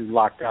try to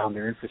lock down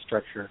their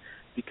infrastructure.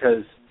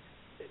 Because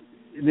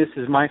this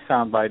is my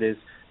soundbite: is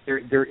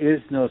there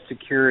is no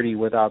security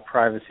without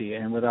privacy,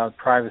 and without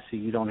privacy,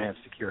 you don't have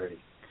security.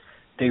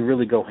 They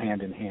really go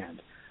hand in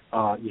hand.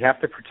 You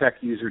have to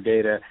protect user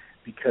data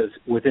because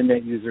within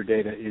that user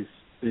data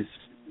is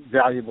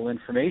valuable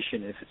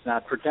information. If it's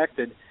not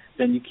protected,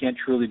 then you can't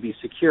truly be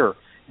secure.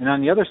 And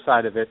on the other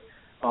side of it,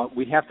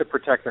 we have to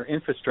protect our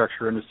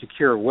infrastructure in a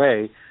secure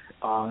way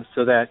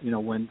so that,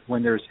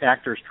 when there's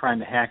actors trying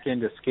to hack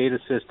into SCADA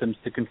systems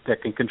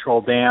that can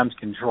control dams,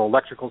 control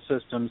electrical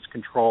systems,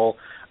 control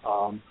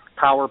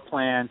power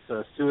plants,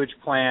 sewage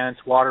plants,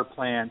 water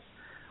plants,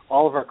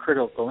 all of our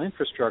critical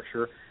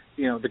infrastructure,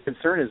 the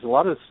concern is a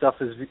lot of the stuff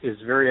is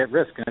very at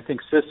risk. And I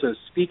think CISA is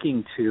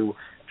speaking to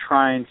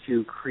trying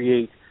to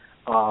create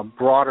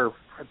broader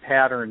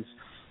patterns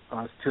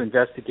to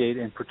investigate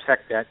and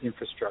protect that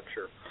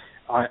infrastructure.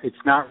 It's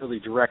not really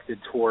directed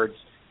towards,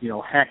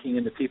 hacking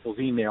into people's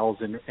emails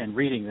and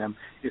reading them.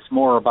 It's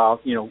more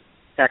about,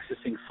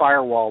 accessing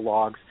firewall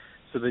logs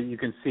so that you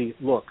can see,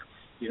 look,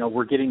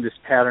 we're getting this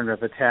pattern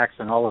of attacks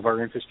on all of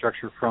our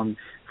infrastructure from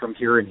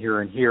here and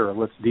here and here.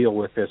 Let's deal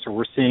with this. Or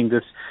we're seeing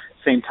this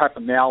same type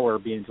of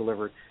malware being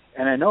delivered.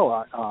 And I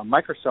know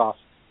Microsoft,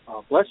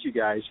 bless you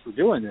guys for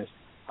doing this,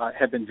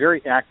 have been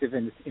very active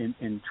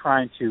in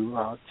trying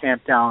to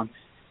tamp down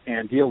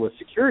and deal with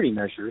security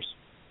measures,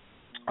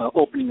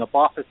 opening up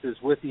offices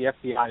with the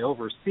FBI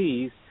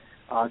overseas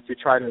to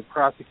try to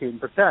prosecute and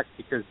protect,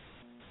 because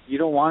you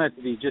don't want it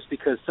to be just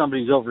because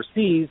somebody's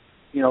overseas,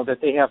 that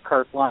they have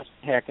carte blanche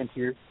to hack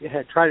into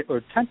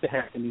attempt to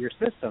hack into your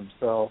system.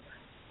 So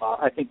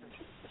I think it's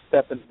a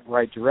step in the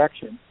right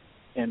direction,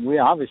 and we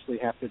obviously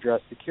have to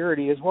address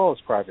security as well as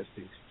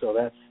privacy. So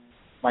that's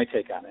my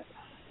take on it.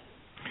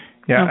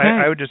 Yeah,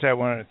 okay. I would just add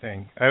one other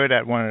thing.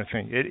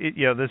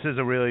 This is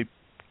a really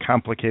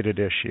complicated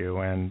issue,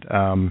 and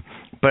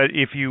but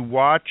if you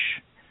watch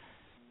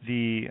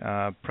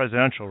the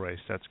presidential race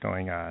that's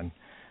going on,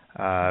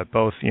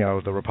 both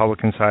the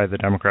Republican side, the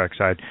Democratic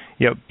side,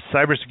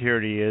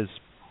 cybersecurity is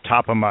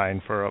top of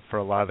mind for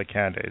a lot of the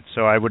candidates.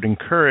 So I would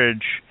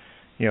encourage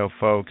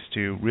folks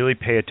to really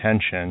pay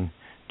attention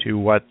to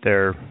what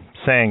they're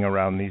saying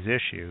around these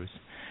issues,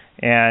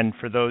 and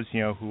for those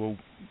who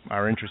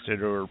are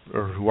interested or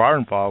who are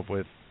involved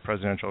with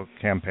presidential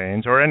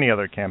campaigns or any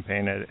other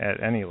campaign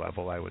at any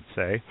level, I would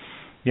say,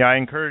 I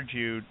encourage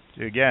you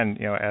to, again,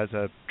 as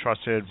a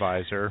trusted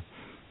advisor,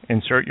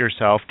 insert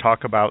yourself,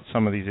 talk about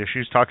some of these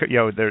issues.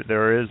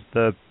 There is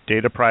the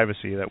data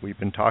privacy that we've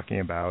been talking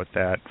about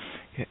that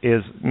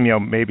is,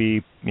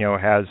 maybe,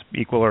 has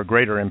equal or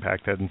greater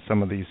impact than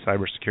some of these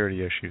cybersecurity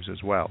issues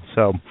as well.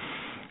 So,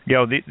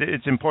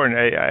 it's important.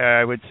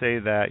 I would say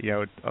that,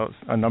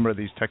 a number of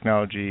these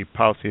technology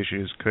policy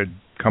issues could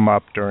come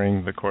up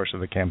during the course of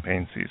the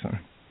campaign season.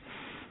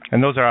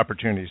 And those are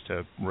opportunities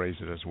to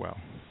raise it as well.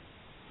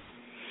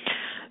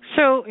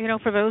 So,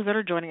 for those that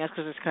are joining us,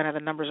 because it's kind of the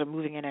numbers are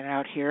moving in and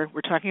out here,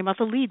 we're talking about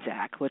the LEADS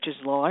Act, which is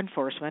law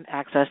enforcement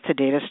access to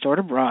data stored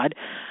abroad.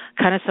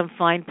 Kind of some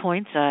fine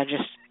points,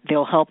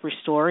 they'll help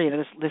restore,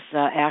 this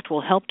act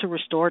will help to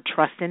restore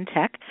trust in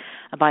tech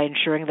by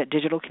ensuring that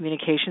digital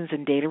communications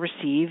and data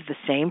receive the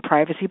same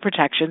privacy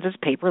protections as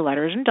paper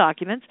letters and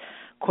documents.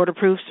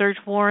 Court-approved search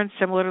warrants,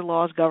 similar to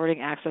laws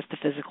governing access to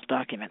physical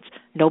documents.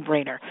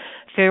 No-brainer.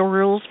 Fair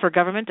rules for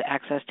government to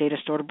access data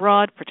stored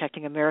abroad,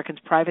 protecting Americans'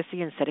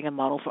 privacy and setting a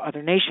model for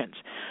other nations.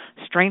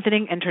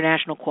 Strengthening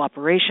international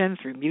cooperation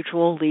through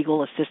mutual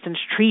legal assistance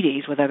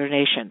treaties with other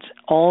nations.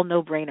 All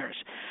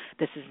no-brainers.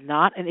 This is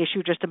not an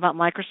issue just about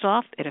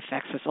Microsoft. It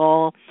affects us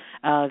all.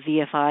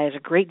 VFI is a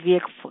great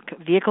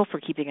vehicle for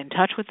keeping in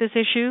touch with this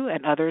issue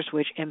and others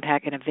which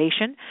impact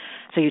innovation.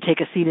 So you take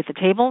a seat at the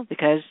table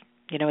because,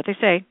 you know what they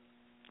say,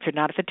 if you're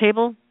not at the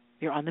table,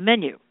 you're on the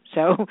menu.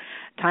 So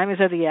time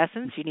is of the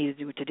essence. You need to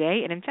do it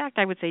today. And, in fact,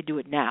 I would say do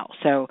it now.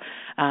 So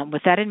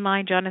with that in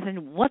mind,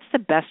 Jonathan, what's the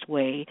best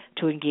way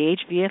to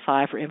engage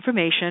VFI for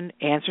information,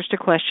 answers to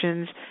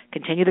questions,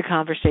 continue the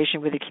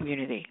conversation with the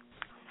community?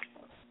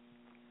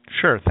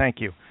 Sure. Thank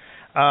you.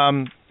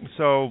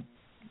 So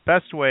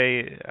best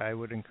way, I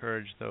would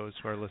encourage those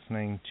who are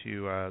listening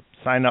to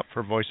sign up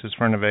for Voices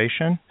for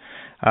Innovation.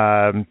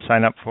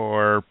 Sign up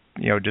for,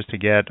 just to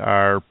get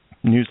our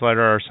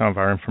newsletter or some of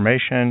our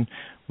information.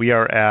 We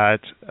are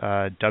at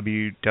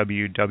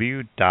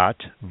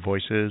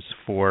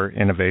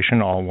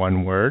www.voicesforinnovation, all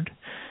one word,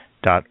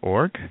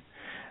 .org.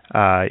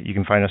 You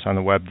can find us on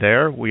the web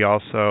there. We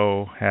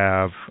also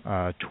have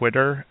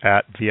Twitter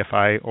at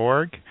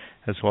VFI.org,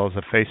 as well as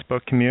a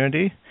Facebook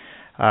community.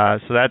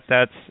 So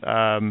that's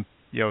some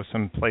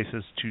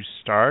places to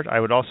start. I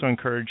would also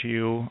encourage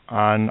you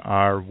on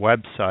our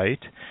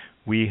website.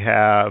 We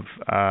have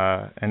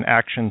an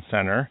action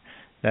center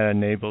that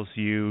enables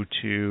you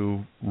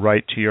to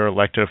write to your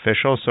elected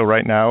officials. So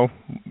right now,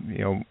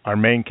 our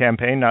main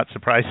campaign, not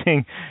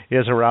surprising,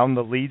 is around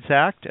the LEADS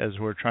Act, as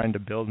we're trying to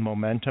build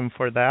momentum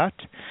for that.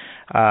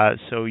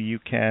 So you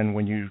can,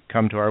 when you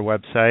come to our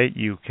website,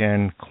 you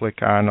can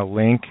click on a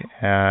link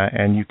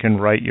and you can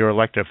write your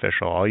elected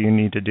official. All you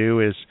need to do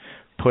is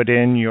put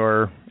in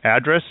your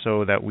address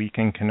so that we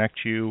can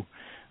connect you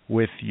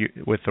with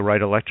the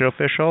right elected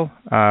official.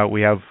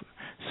 We have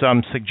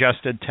some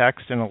suggested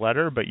text in a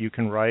letter, but you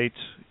can write,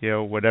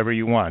 whatever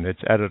you want.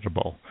 It's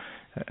editable.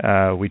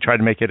 We try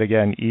to make it,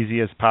 again,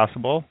 easy as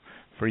possible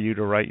for you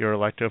to write your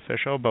elected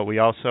official, but we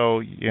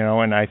also,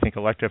 and I think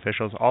elected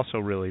officials also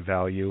really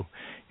value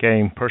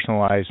getting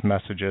personalized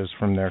messages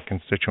from their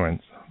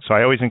constituents. So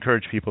I always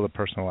encourage people to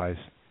personalize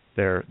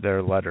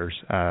their letters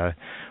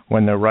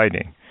when they're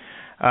writing.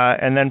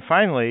 And then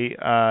finally,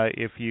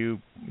 if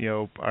you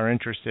are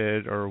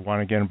interested or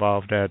want to get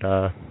involved at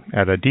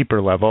a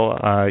deeper level,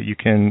 you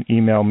can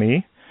email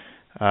me.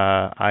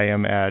 I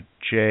am at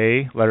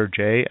letter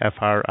J,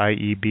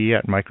 FRIEB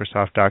at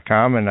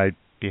Microsoft.com, and I'd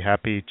be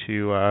happy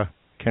to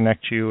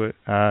connect you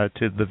to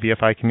the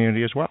VFI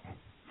community as well.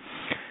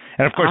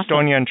 And of course,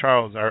 awesome. Donia and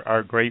Charles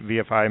are great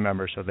VFI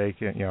members, so they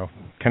can,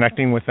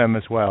 connecting with them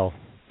as well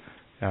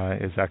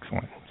is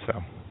excellent.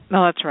 So.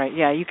 No, that's right.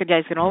 Yeah, you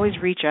guys can always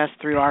reach us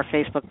through our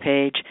Facebook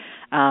page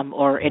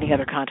or any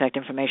other contact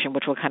information,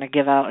 which we'll kind of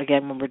give out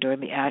again when we're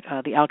doing the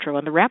outro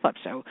and the wrap-up.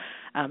 So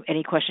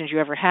any questions you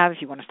ever have, if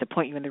you want us to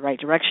point you in the right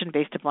direction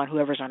based upon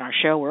whoever's on our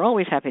show, we're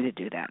always happy to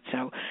do that.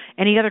 So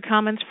any other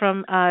comments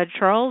from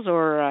Charles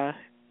or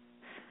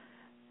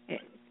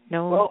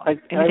no? Well,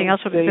 anything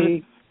else?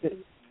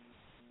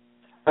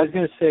 I was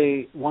going to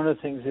say one of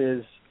the things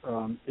is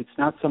it's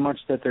not so much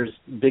that there's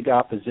big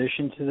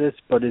opposition to this,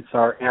 but it's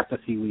our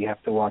apathy we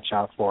have to watch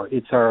out for.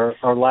 It's our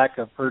lack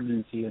of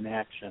urgency in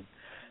action.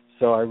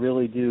 So I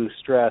really do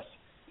stress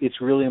it's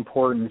really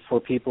important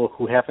for people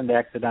who haven't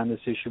acted on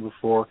this issue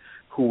before,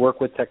 who work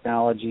with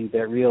technology,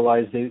 that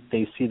realize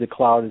they see the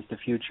cloud as the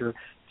future,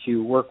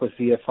 to work with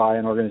VFI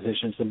and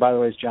organizations. And by the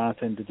way,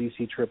 Jonathan, the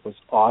DC trip was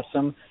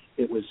awesome.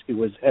 It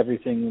was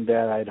everything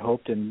that I'd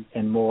hoped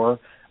and more.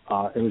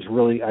 It was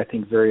really, I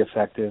think, very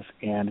effective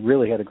and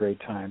really had a great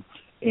time.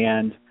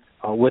 And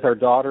with our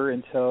daughter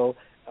in tow,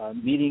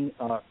 meeting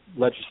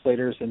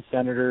legislators and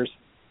senators,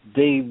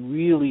 they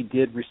really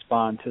did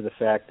respond to the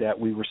fact that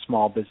we were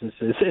small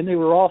businesses. And they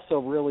were also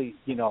really,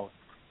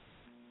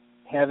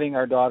 having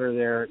our daughter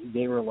there,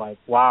 they were like,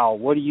 wow,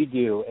 what do you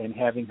do? And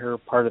having her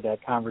part of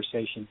that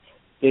conversation,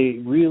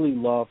 they really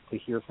love to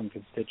hear from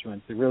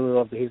constituents. They really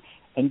love to hear.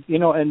 And,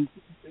 and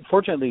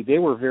fortunately, they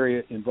were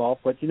very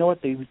involved. But you know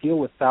what? They deal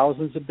with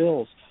thousands of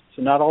bills.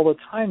 So not all the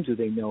time do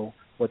they know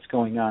what's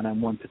going on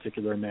one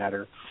particular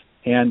matter.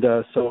 And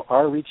so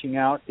our reaching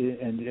out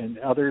and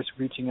others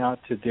reaching out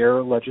to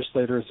their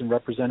legislators and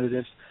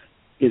representatives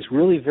is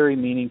really very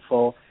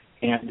meaningful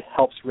and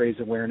helps raise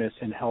awareness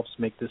and helps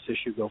make this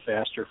issue go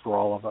faster for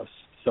all of us.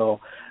 So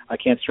I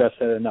can't stress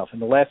that enough.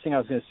 And the last thing I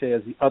was going to say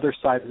is the other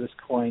side of this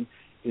coin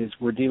is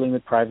we're dealing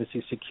with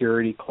privacy,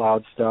 security,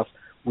 cloud stuff.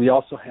 We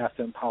also have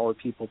to empower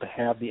people to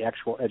have the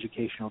actual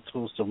educational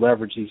tools to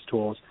leverage these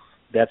tools.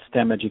 That's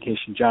STEM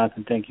education.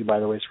 Jonathan, thank you, by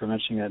the way, for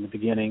mentioning that in the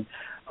beginning.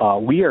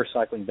 We are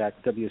cycling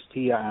back to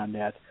WST on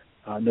that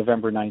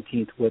November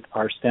 19th with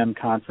our STEM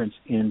conference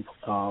in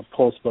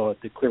Poulsbo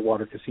at the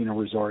Clearwater Casino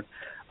Resort.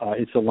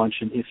 It's a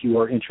luncheon. If you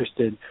are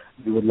interested,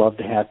 we would love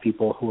to have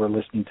people who are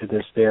listening to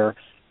this there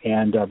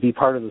and be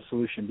part of the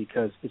solution,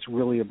 because it's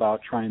really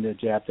about trying to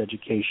adapt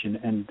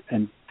education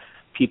and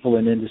people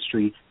in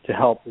industry to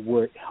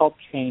help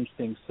change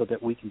things so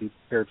that we can be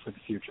prepared for the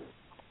future.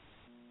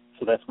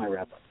 So that's my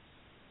wrap-up.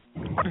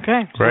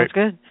 Okay, great. Sounds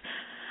good.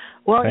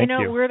 Well, Thank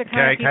you. We're the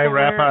kind of people. Can I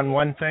wrap on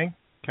one thing?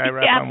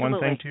 On one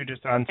thing too,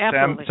 just on STEM?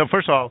 Absolutely. So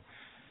first of all,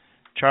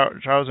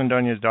 Charles and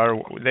Donia's daughter,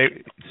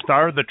 they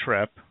starred the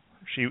trip.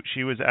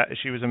 She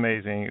was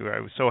amazing. I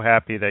was so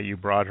happy that you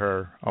brought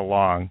her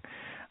along.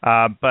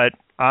 But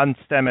on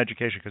STEM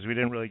education, because we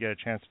didn't really get a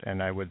chance to,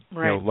 and I would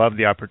love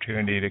the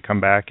opportunity to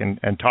come back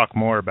and talk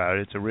more about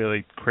it. It's a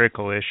really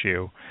critical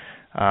issue.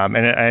 And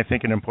I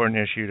think an important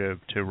issue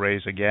to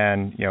raise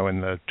again,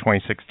 in the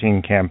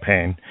 2016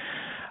 campaign.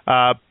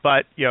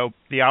 But,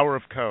 the Hour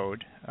of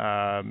Code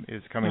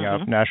is coming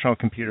up. National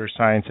Computer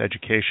Science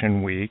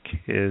Education Week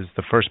is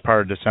the first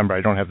part of December.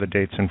 I don't have the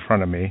dates in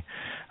front of me.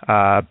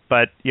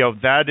 But,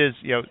 that is,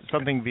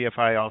 something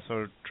VFI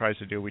also tries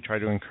to do. We try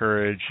to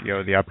encourage,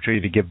 the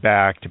opportunity to give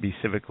back, to be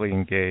civically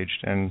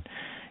engaged. And,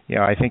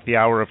 I think the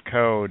Hour of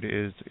Code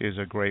is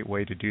a great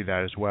way to do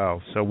that as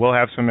well. So we'll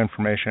have some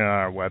information on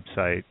our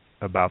website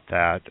about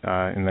that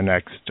in the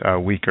next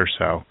week or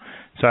so.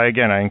 So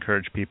again, I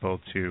encourage people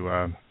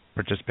to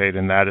participate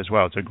in that as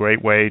well. It's a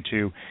great way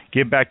to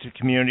give back to the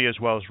community as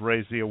well as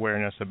raise the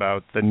awareness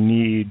about the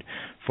need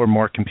for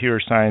more computer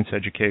science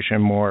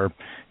education, more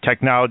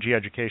technology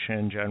education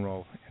in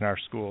general in our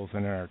schools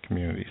and in our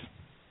communities.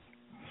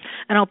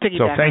 And I'll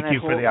piggyback on that. So thank you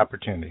for the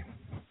opportunity.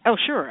 Oh,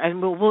 sure.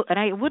 And and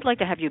I would like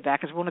to have you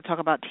back, because we want to talk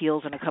about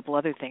TEALS and a couple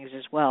other things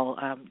as well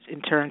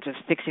in terms of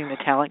fixing the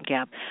talent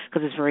gap,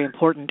 because it's very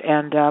important.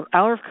 And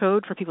Hour of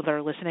Code, for people that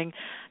are listening,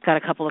 got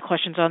a couple of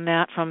questions on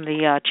that from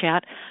the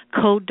chat.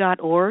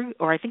 Code.org,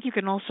 or I think you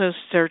can also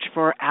search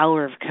for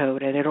Hour of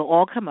Code, and it'll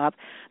all come up.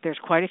 There's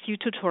quite a few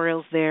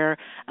tutorials there.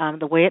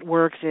 The way it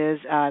works is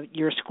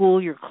your school,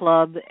 your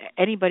club,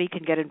 anybody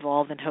can get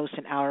involved and host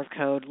an Hour of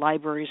Code.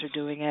 Libraries are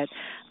doing it,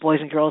 Boys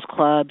and Girls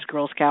Clubs,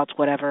 Girl Scouts,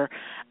 whatever.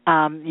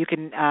 You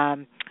can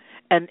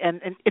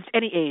and it's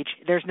any age.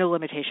 There's no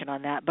limitation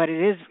on that, but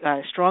it is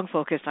a strong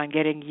focus on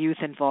getting youth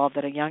involved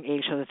at a young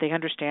age so that they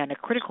understand a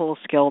critical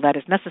skill that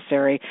is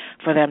necessary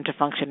for them to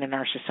function in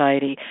our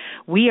society.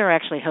 We are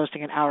actually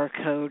hosting an Hour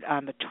Code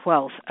on the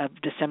 12th of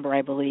December,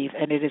 I believe,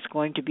 and it is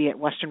going to be at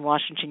Western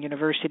Washington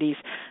University's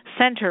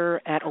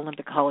Center at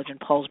Olympic College in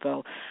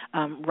Paulsbo.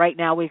 Right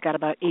now, we've got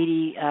about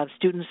 80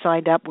 students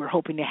signed up. We're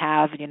hoping to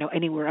have,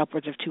 anywhere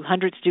upwards of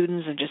 200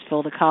 students and just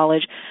fill the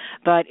college.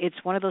 But it's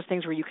one of those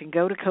things where you can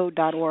go to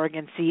code.org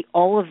and see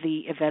all of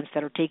the events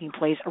that are taking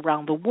place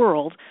around the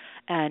world,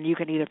 and you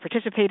can either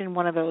participate in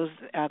one of those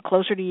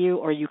closer to you,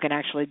 or you can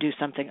actually do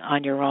something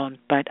on your own.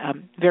 But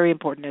very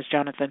important, as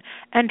Jonathan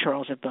and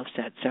Charles have both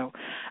said. So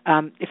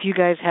if you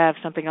guys have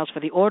something else for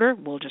the order,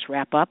 we'll just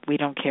wrap up. We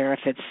don't care if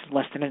it's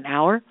less than an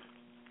hour.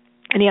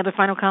 Any other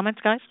final comments,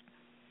 guys?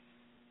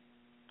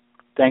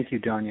 Thank you,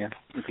 Donia.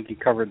 I think you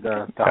covered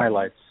the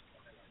highlights.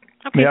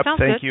 Okay, yep. Sounds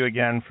Thank good. you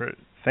again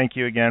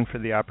for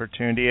the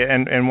opportunity.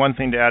 And one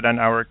thing to add on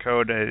Hour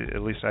Code,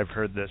 at least I've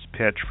heard this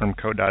pitch from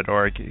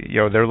Code.org.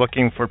 They're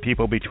looking for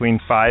people between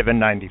 5 and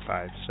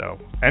 95. So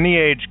any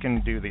age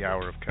can do the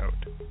Hour of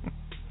Code.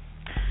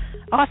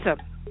 Awesome.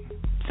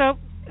 So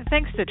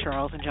thanks to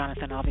Charles and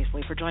Jonathan,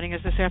 obviously, for joining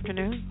us this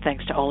afternoon.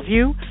 Thanks to all of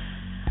you.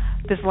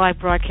 This live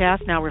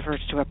broadcast now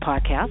reverts to a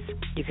podcast.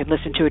 You can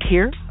listen to it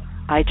here,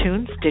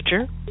 iTunes,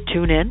 Stitcher,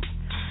 TuneIn,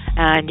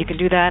 and you can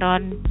do that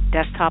on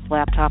desktop,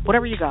 laptop,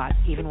 whatever you got,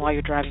 even while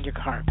you're driving your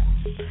car.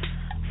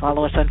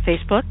 Follow us on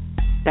Facebook,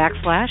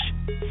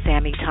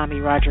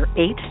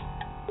 /SammyTommyRoger8,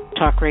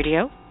 Talk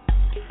Radio.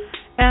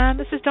 And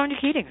this is Donia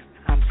Keating.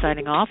 I'm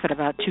signing off at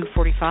about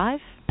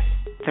 2:45,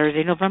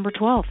 Thursday, November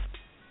 12th.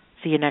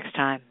 See you next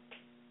time.